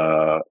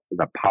the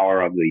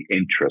power of the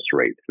interest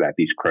rates that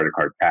these credit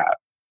cards have.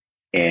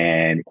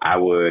 And I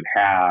would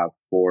have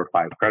 4 or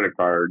 5 credit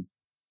cards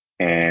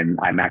and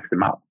I maxed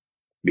them out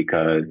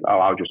because,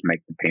 I'll just make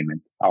the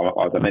payment,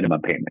 or the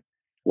minimum payment.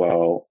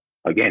 Well,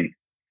 again,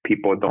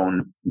 people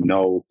don't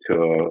know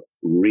to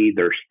read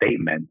their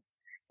statement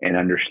and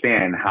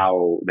understand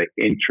how the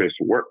interest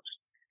works.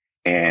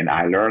 And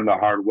I learned the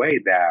hard way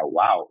that,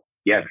 wow,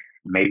 yes,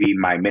 maybe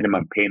my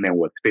minimum payment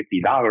was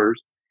 $50,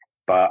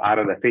 but out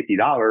of the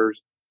 $50,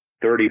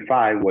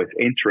 35 was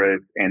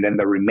interest, and then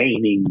the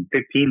remaining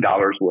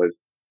 $15 was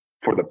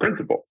for the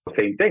principal.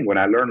 Same thing. When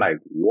I learned, like,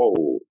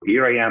 whoa,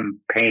 here I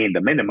am paying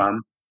the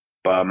minimum,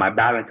 but my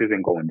balance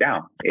isn't going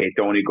down. It's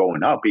only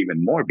going up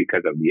even more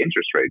because of the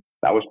interest rate.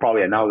 That was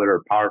probably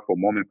another powerful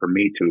moment for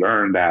me to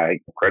learn that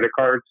credit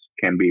cards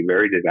can be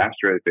very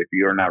disastrous if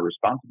you're not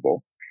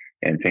responsible.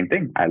 And same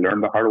thing, I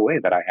learned the hard way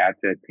that I had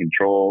to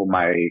control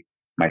my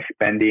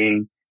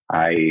spending.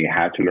 I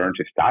had to learn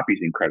to stop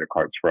using credit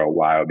cards for a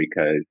while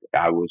because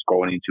I was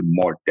going into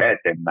more debt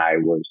than I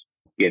was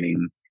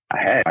getting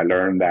ahead. I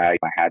learned that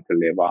I had to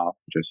live off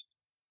just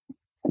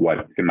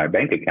what's in my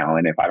bank account.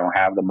 And if I don't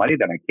have the money,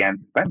 then I can't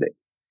spend it.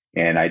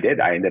 And I did.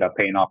 I ended up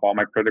paying off all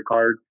my credit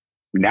cards.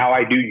 Now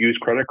I do use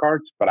credit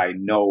cards, but I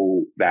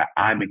know that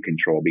I'm in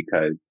control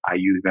because I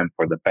use them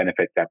for the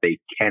benefits that they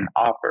can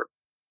offer.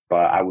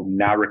 But I would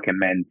not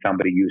recommend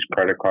somebody use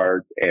credit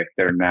cards if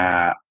they're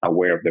not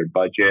aware of their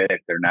budget,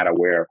 if they're not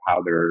aware of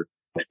how their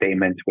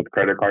statements with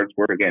credit cards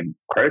work. Again,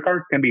 credit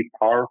cards can be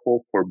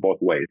powerful for both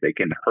ways. They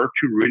can hurt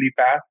you really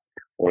fast,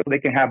 or they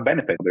can have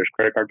benefits. There's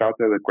credit cards out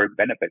there with great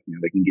benefits.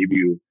 They can give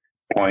you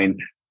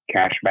points,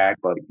 cash back,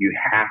 but you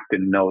have to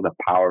know the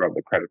power of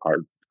the credit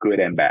card,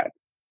 good and bad.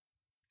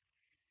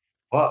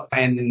 Well,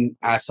 and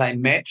as I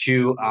met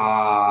you,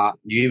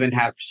 you even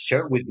have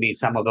shared with me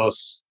some of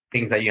those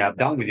things that you have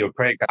done with your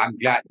credit card. I'm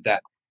glad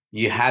that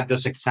you had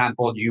those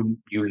examples. You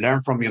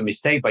learn from your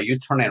mistake, but you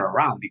turn it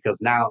around because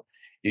now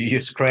you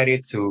use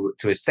credit to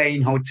stay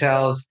in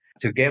hotels,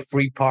 to get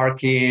free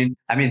parking.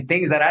 I mean,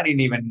 things that I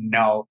didn't even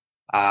know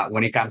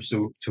when it comes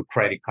to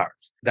credit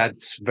cards.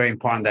 That's very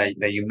important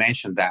that you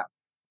mentioned that,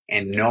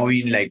 and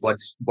knowing like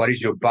what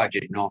is your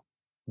budget,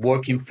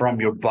 working from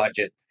your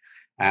budget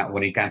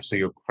when it comes to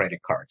your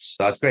credit cards.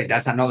 So that's great.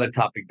 That's another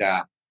topic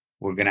that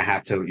you're going to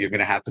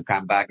have to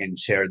come back and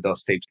share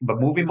those tips. But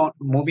moving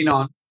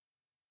on,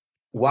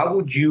 what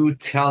would you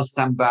tell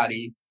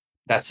somebody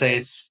that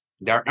says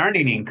they're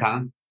earning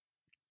income,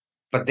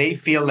 but they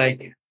feel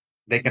like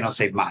they cannot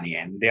save money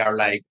and they are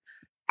like,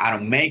 I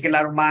don't make a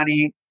lot of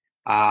money.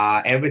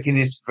 Everything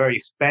is very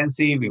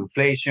expensive,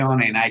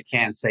 inflation, and I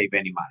can't save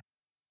any money.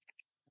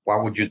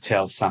 What would you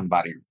tell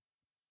somebody?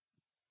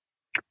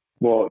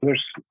 Well,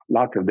 there's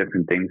lots of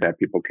different things that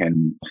people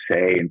can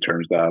say in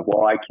terms of,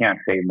 well, I can't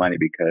save money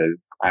because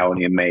I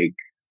only make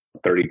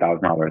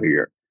 $30,000 a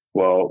year.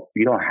 Well,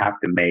 you don't have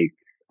to make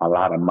a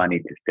lot of money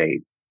to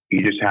save.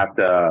 You just have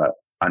to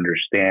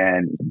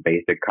understand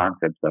basic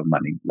concepts of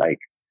money, like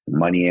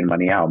money in,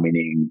 money out,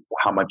 meaning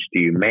how much do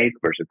you make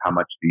versus how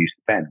much do you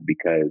spend?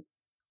 Because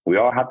we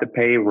all have to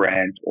pay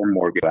rent or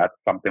mortgage. That's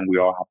something we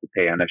all have to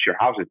pay unless your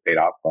house is paid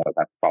off. But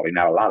that's probably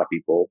not a lot of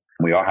people.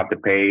 We all have to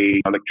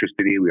pay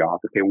electricity. We all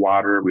have to pay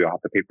water. We all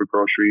have to pay for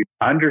groceries.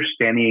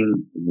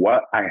 Understanding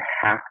what I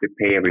have to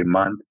pay every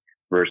month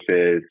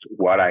versus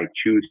what I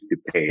choose to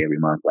pay every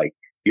month. Like,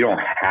 you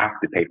don't have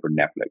to pay for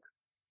Netflix.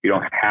 You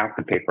don't have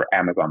to pay for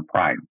Amazon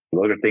Prime.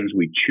 Those are things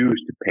we choose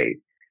to pay.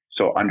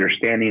 So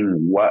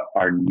understanding what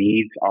our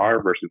needs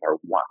are versus our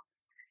wants.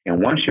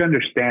 And once you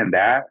understand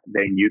that,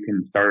 then you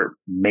can start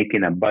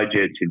making a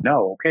budget to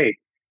know, okay,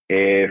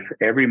 if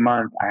every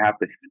month I have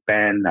to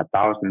spend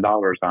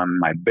 $1,000 on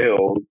my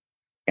bills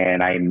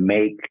and I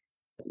make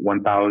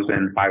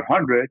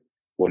 $1,500,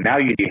 well, now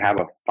you have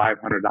a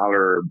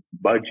 $500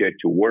 budget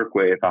to work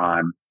with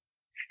on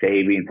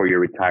saving for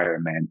your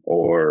retirement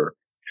or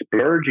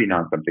splurging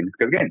on something.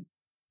 Because again,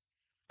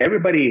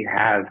 everybody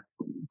has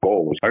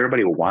goals.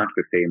 Everybody wants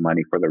to save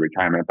money for their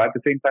retirement, but at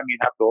the same time, you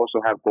have to also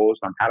have goals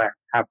on how to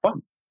have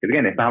fun. Because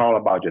again, it's not all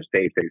about just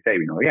save.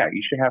 Yeah,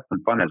 you should have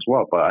some fun as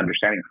well, but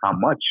understanding how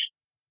much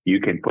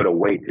you can put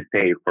away to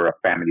save for a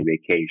family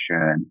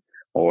vacation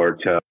or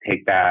to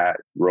take that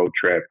road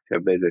trip to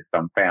visit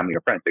some family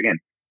or friends. Again,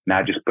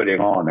 not just putting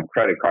on a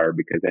credit card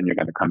because then you're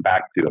going to come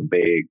back to a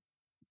big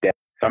debt.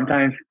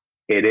 Sometimes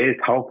it is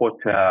helpful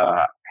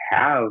to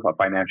have a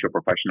financial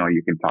professional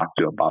you can talk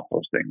to about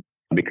those things.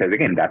 Because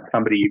again, that's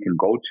somebody you can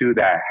go to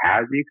that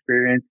has the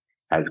experience,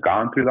 has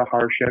gone through the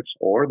hardships,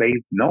 or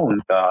they've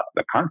known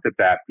the concept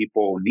that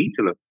people need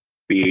to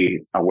be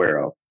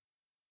aware of.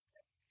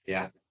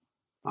 Yeah,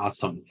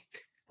 awesome.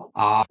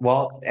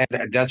 Well,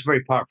 that's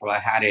very powerful. I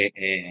had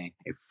a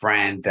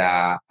friend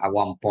at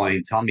one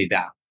point tell me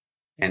that,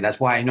 and that's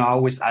why I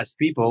always ask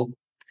people,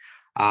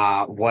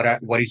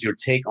 what is your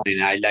take on it?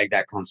 And I like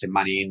that concept,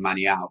 money in,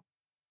 money out.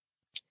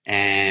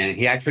 And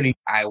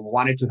I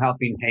wanted to help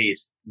him,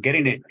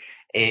 getting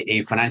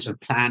a financial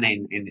plan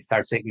and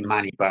start saving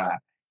money, but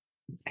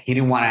he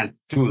didn't want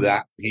to do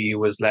that. He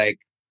was like,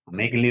 I'm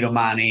making little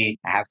money.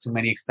 I have too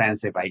many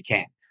expenses. I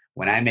can't.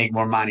 When I make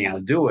more money, I'll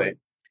do it.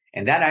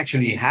 And that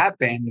actually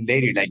happened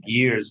later, like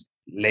years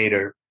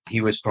later. He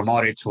was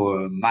promoted to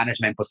a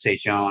management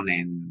position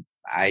and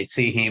I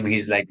see him.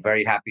 He's like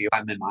very happy.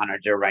 I'm the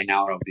manager right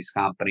now of this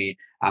company.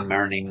 I'm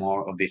earning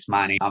more of this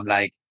money. I'm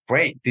like,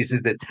 great. This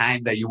is the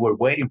time that you were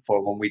waiting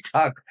for when we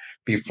talked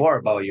before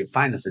about your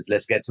finances.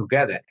 Let's get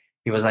together.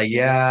 He was like,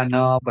 yeah,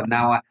 no, but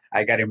now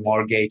I got a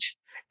mortgage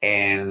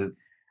and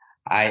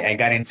I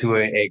got into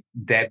a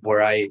debt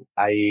where I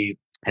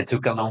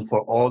took a loan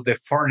for all the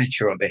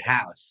furniture of the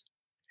house.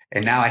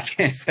 And now I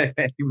can't save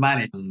any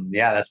money.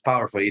 Yeah, that's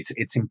powerful.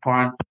 It's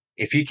important.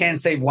 If you can't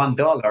save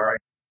 $1,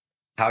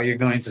 how are you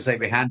going to save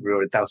 $100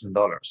 or $1,000?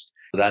 So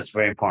that's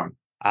very important.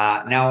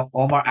 Now,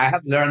 Omar, I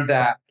have learned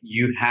that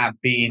you have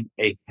been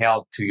a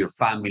help to your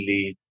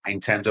family in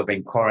terms of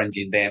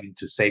encouraging them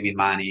into saving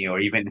money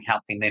or even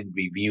helping them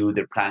review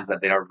the plans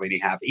that they already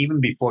have, even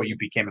before you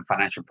became a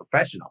financial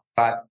professional.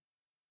 But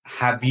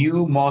have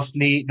you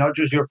mostly, not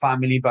just your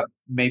family, but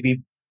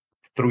maybe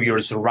through your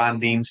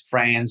surroundings,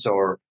 friends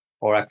or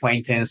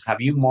acquaintance, have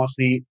you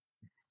mostly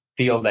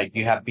feel like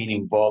you have been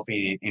involved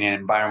in an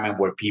environment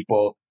where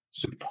people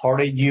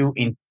supported you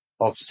in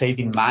of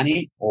saving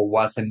money, or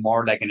was it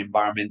more like an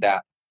environment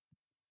that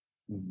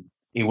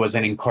it was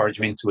an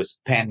encouragement to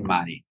spend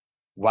money?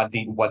 What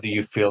do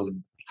you feel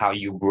how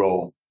you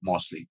grow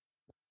mostly?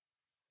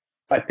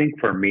 I think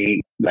for me,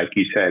 like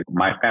you said,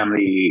 my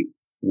family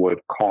would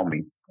call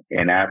me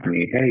and ask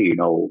me, hey,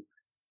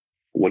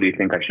 what do you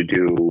think I should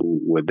do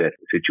with this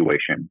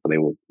situation? So they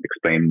would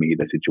explain to me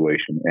the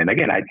situation. And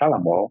again, I tell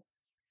them, well,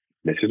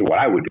 this is what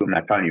I would do. I'm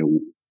not telling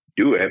you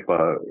do it,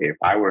 but if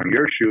I were in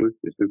your shoes,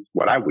 this is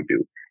what I would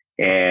do.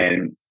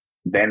 And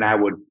then I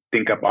would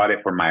think about it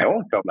for my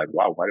own self, like,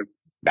 wow, what if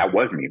that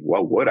was me?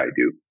 What would I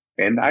do?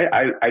 And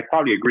I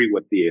probably agree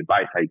with the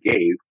advice I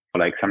gave.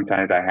 Like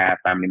sometimes I have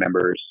family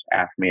members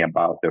ask me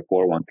about their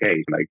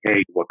 401k, like,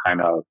 hey, what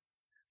kind of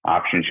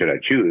option should I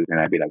choose? And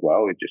I'd be like,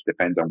 well, it just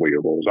depends on where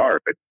your goals are.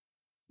 But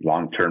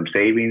long-term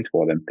savings,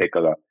 well, then pick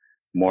a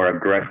more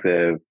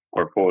aggressive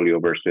portfolio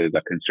versus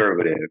a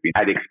conservative.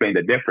 I'd explain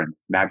the difference,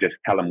 not just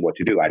tell them what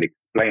to do. I'd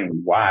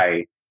explain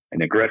why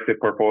an aggressive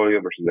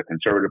portfolio versus a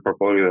conservative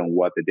portfolio and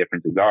what the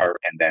differences are.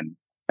 And then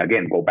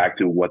again, go back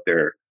to what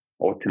their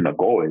ultimate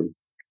goal is.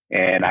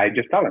 And I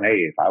just tell them,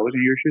 hey, if I was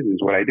in your shoes, this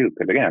is what I do.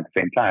 Because again, at the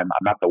same time,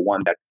 I'm not the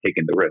one that's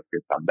taking the risk.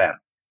 It's on them.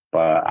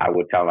 But I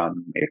would tell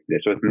them, if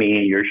this was me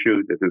in your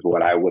shoes, this is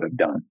what I would have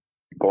done.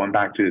 Going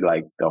back to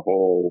like the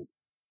whole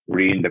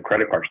reading the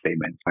credit card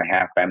statements, I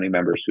have family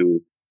members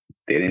who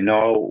didn't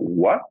know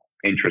what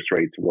interest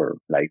rates were.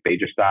 Like they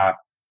just thought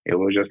it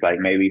was just like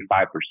maybe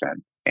 5%.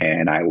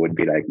 And I would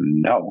be like,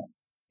 no,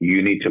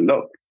 you need to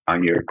look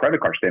on your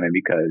credit card statement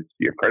because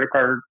your credit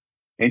card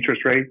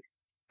interest rate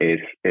is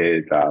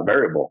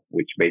variable,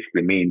 which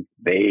basically means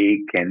they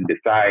can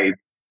decide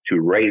to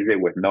raise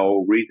it with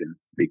no reason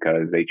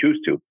because they choose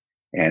to.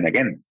 And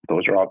again,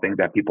 those are all things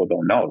that people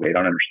don't know. They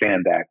don't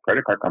understand that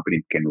credit card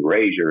companies can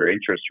raise your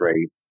interest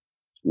rate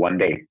one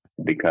day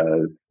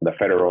because the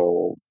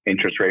federal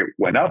interest rate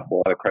went up.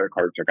 Well, the credit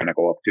cards are going to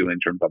go up too in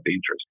terms of the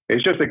interest.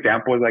 It's just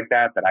examples like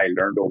that I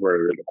learned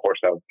over the course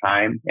of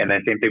time. And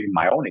then same thing with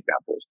my own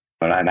examples.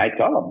 And I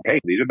tell them, hey,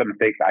 these are the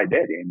mistakes I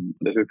did. And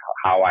this is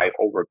how I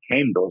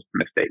overcame those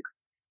mistakes.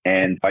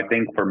 And I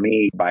think for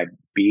me, by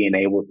being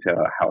able to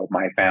help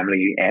my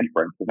family and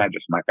friends, it's not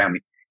just my family.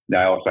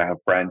 I also have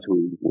friends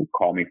who would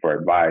call me for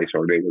advice,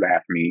 or they would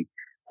ask me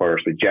for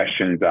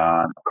suggestions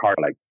on a car,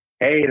 like,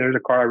 hey, there's a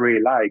car I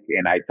really like.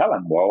 And I tell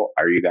them, well,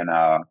 are you going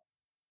to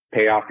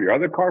pay off your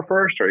other car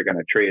first, or are you going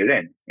to trade it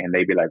in? And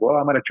they'd be like, well,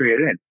 I'm going to trade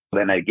it in.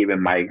 Then I give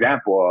them my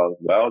example of,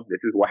 well, this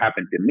is what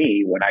happened to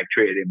me when I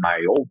traded in my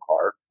old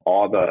car.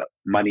 All the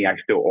money I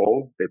still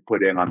owe, they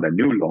put in on the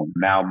new loan.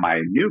 Now my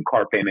new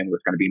car payment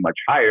was going to be much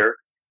higher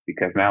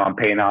because now I'm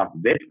paying off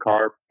this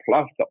car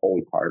plus the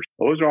old cars.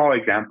 Those are all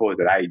examples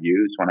that I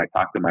use when I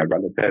talk to my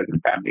relatives and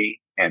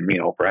family and,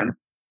 friends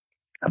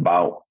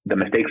about the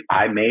mistakes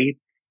I made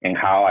and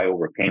how I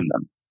overcame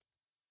them.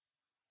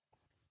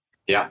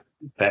 Yeah,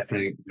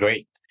 definitely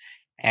great.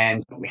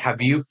 And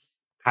have you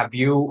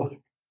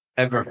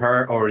ever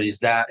heard, or is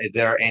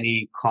there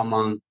any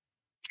common,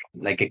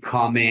 like a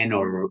comment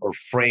or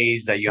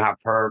phrase that you have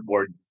heard,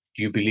 or do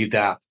you believe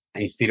that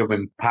instead of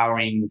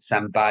empowering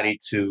somebody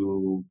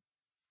to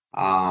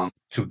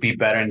be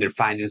better in their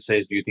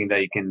finances, do you think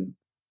that you can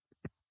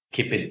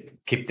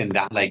keep them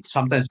down? Like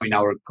sometimes in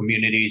our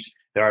communities,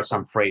 there are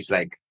some phrases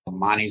like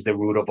money is the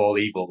root of all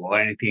evil or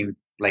anything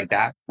like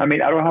that. I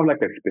mean, I don't have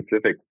like a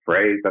specific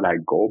phrase that I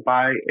go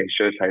by. It's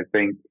just, I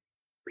think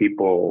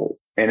people,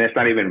 and it's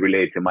not even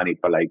related to money,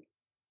 but like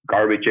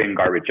garbage in,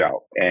 garbage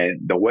out. And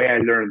the way I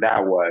learned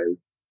that was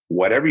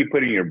whatever you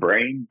put in your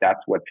brain, that's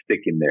what's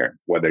sticking there,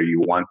 whether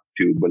you want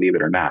to believe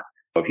it or not.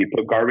 So if you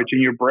put garbage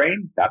in your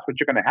brain, that's what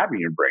you're going to have in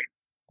your brain.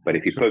 But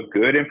if you put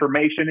good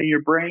information in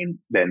your brain,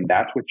 then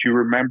that's what you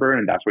remember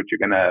and that's what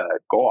you're going to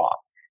go off.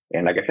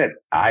 And like I said,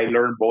 I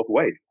learned both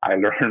ways. I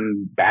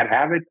learned bad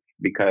habits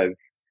because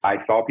I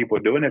saw people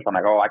doing this. I'm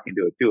like, oh, I can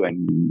do it too.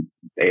 And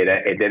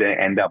it didn't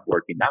end up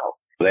working out.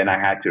 Then I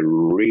had to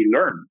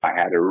relearn. I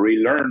had to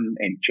relearn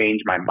and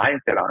change my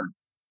mindset on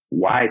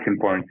why it's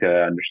important to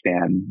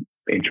understand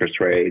interest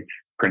rates,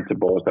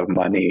 principles of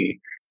money,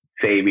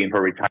 saving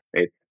for retirement.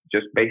 It's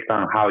just based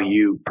on how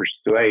you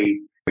persuade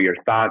your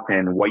thoughts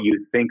and what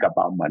you think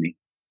about money.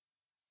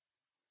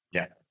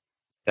 Yeah,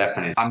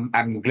 definitely.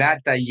 I'm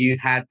glad that you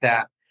had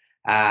that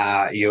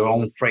your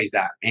own phrase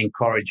that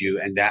encourage you,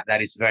 and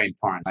that is very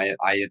important.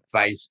 I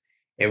advise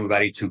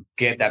everybody to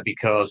get that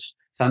because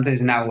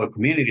sometimes in our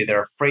community there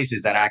are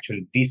phrases that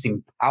actually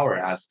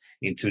disempower us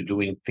into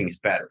doing things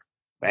better.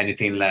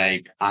 Anything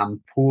like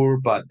I'm poor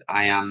but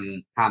I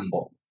am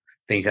humble,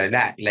 things like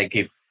that. Like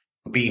if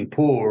being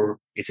poor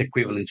is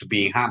equivalent to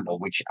being humble,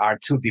 which are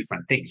two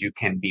different things. You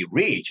can be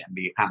rich and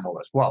be humble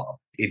as well.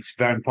 It's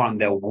very important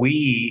that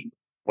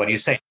what do you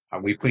say?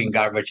 Are we putting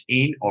garbage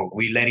in, or are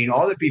we letting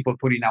other people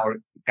put in our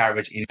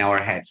garbage in our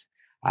heads?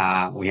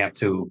 We have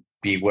to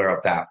be aware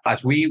of that.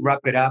 As we wrap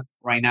it up,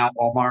 right now,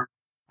 Omar,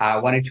 I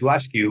wanted to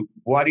ask you,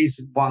 what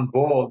is one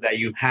goal that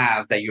you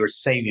have that you're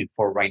saving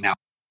for right now?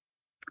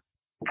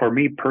 For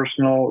me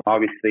personal,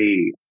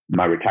 obviously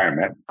my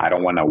retirement. I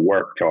don't want to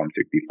work till I'm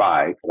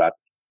 65. So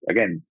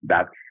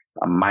that's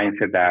a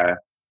mindset that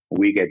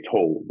we get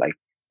told, like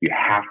you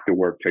have to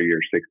work till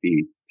you're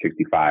 60,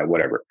 65,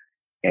 whatever.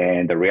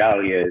 And the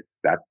reality is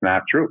that's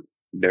not true.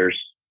 There's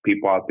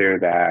people out there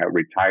that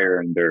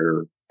retire in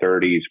their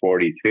 30s,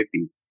 40s,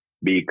 50s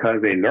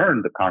because they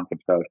learned the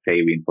concepts of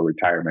saving for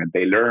retirement.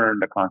 They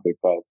learned the concept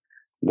of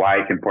why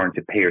it's important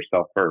to pay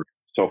yourself first.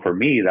 So for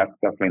me, that's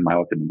definitely my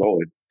ultimate goal,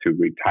 is to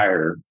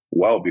retire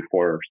well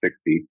before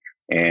 60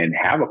 and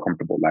have a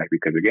comfortable life.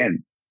 Because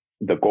again,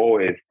 the goal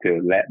is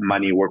to let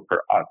money work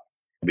for us.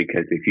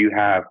 Because if you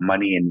have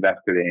money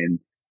invested in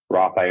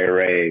Roth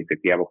IRAs, if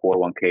you have a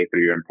 401k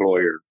through your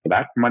employer,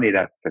 that's money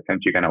that's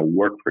essentially going to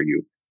work for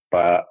you.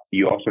 But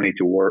you also need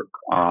to work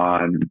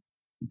on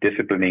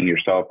disciplining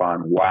yourself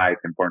on why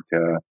it's important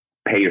to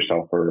pay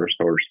yourself first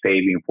or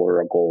saving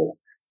for a goal,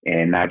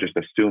 and not just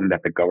assume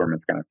that the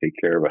government's going to take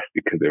care of us,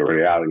 because the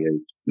reality is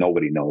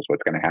nobody knows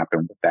what's going to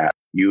happen with that.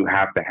 You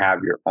have to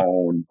have your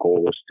own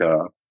goals,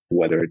 to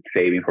whether it's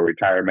saving for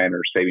retirement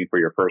or saving for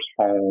your first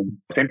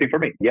home. Same thing for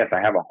me. Yes,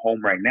 I have a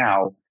home right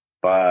now,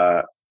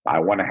 but I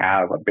want to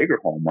have a bigger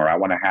home, or I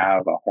want to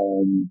have a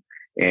home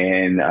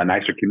in a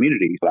nicer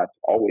community. So that's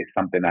always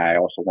something I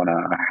also want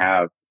to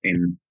have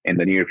in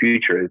the near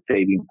future, is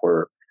saving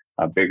for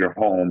a bigger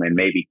home and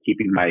maybe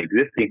keeping my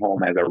existing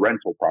home as a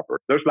rental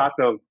property. There's lots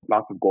of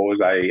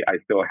goals I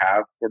still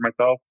have for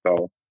myself.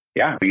 So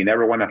yeah, you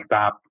never want to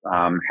stop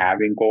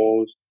having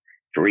goals,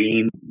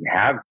 dream,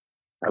 have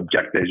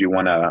objectives you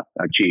want to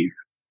achieve.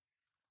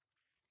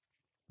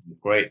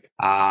 Great.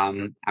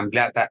 I'm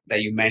glad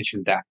that you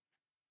mentioned that.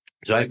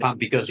 So I found,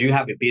 because you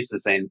have a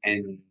business, and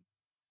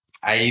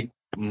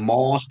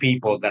most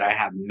people that I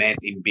have met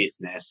in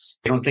business,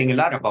 they don't think a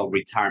lot about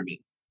retirement,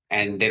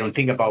 and they don't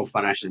think about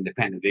financial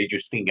independence. They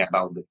just think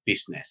about the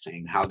business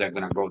and how they're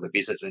going to grow the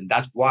business. And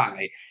that's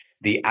why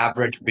the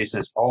average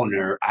business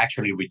owner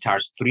actually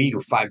retires 3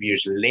 to 5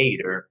 years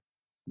later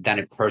than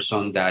a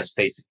person that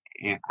stays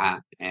in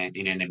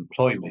an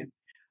employment.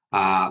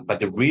 But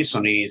the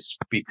reason is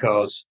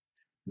because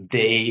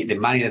the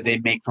money that they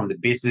make from the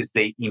business,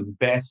 they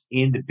invest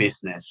in the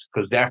business,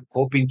 because they're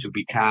hoping to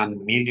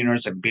become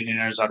millionaires and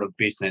billionaires out of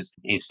business,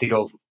 instead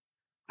of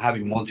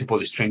having multiple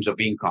streams of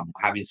income,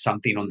 having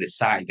something on the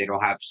side. They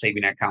don't have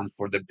saving accounts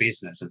for the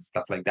business and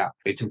stuff like that.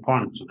 It's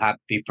important to have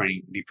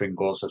different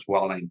goals as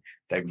well, and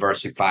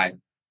diversify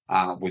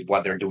with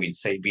what they're doing,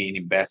 saving,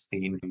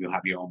 investing. You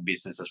have your own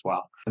business as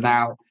well.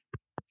 Now,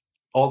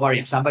 Omar,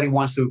 if somebody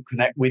wants to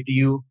connect with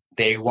you,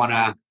 they want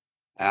to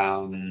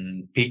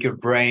pick your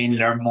brain,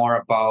 learn more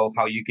about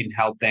how you can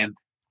help them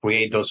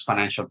create those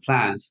financial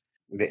plans.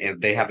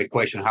 If they have a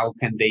question, how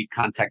can they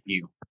contact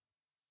you?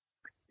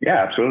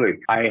 Yeah, absolutely.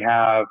 I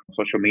have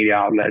social media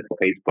outlets,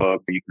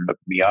 Facebook. You can look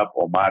me up,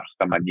 Omar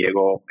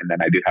Samaniego, and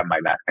then I do have my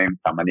last name,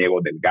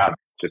 Samaniego Delgado.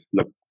 Just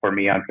look for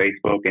me on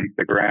Facebook,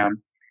 Instagram.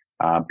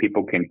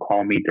 People can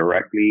call me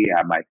directly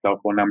at my cell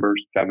phone number,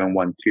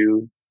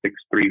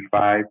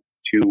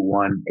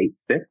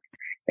 712-635-2186.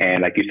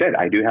 And like you said,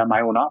 I do have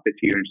my own office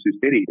here in Sioux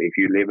City. If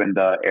you live in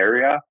the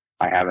area,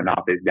 I have an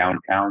office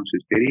downtown Sioux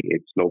City.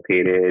 It's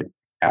located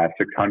at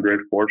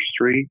 600 4th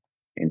Street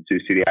in Sioux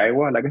City,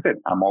 Iowa. Like I said,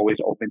 I'm always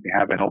open to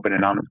have an open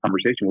and honest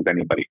conversation with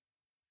anybody.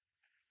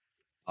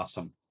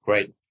 Awesome.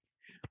 Great.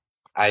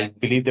 I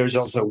believe there's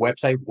also a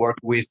website,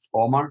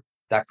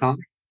 workwithomar.com.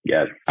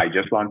 Yes, I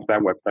just launched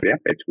that website. Yeah,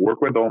 it's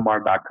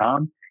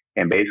workwithomar.com.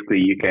 And basically,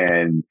 you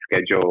can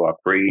schedule a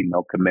free,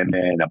 no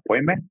commitment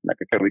appointment. Like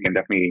I said, we can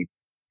definitely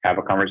have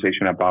a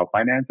conversation about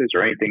finances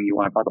or anything you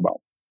want to talk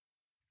about.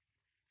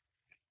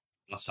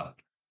 Awesome.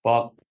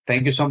 Well,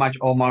 thank you so much,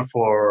 Omar,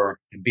 for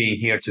being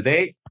here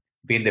today,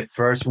 being the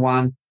first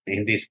one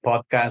in this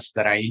podcast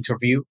that I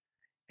interview.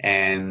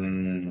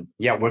 And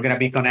yeah, we're going to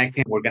be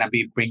connecting. We're going to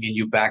be bringing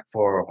you back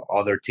for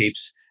other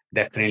tips,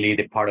 definitely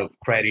the part of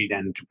credit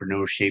and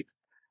entrepreneurship,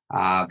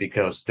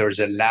 because there's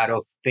a lot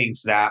of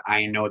things that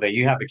I know that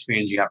you have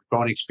experience, you have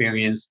grown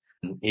experience,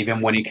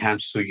 even when it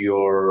comes to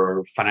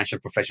your financial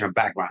professional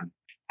background.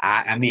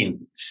 I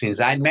mean, since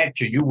I met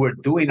you, you were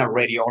doing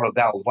already all of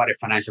that, what a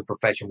financial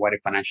profession, what a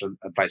financial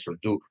advisor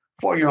do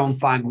for your own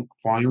family,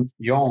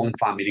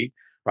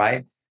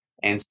 right?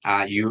 And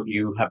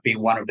you have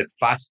been one of the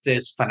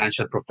fastest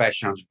financial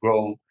professionals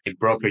grown a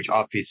brokerage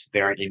office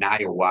there in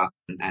Iowa.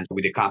 And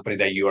with the company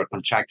that you are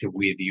contracted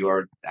with,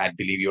 I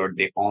believe you're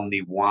the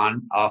only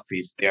one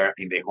office there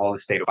in the whole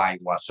state of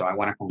Iowa. So I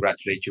want to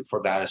congratulate you for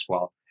that as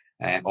well,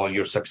 and all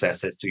your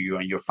successes to you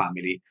and your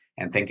family.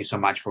 And thank you so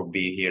much for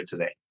being here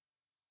today.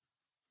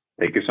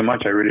 Thank you so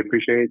much. I really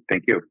appreciate it.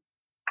 Thank you.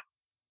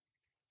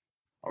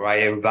 All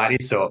right, everybody.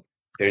 So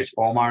there's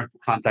Omar.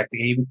 Contact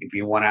him if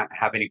you want to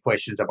have any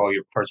questions about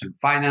your personal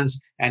finance,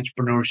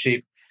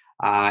 entrepreneurship.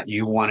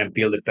 You want to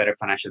build a better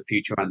financial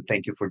future. And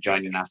thank you for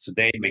joining us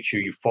today. Make sure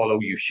you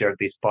follow, you share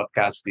this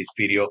podcast, this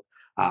video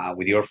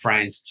with your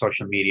friends,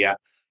 social media,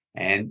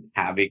 and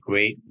have a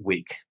great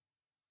week.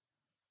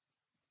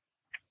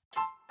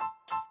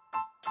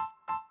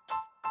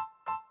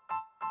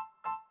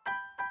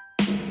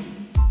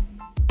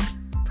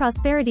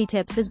 Prosperity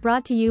Tips is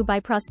brought to you by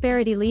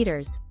Prosperity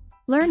Leaders.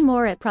 Learn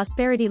more at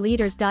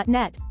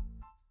prosperityleaders.net.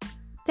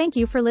 Thank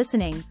you for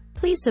listening.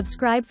 Please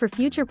subscribe for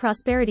future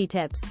prosperity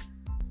tips.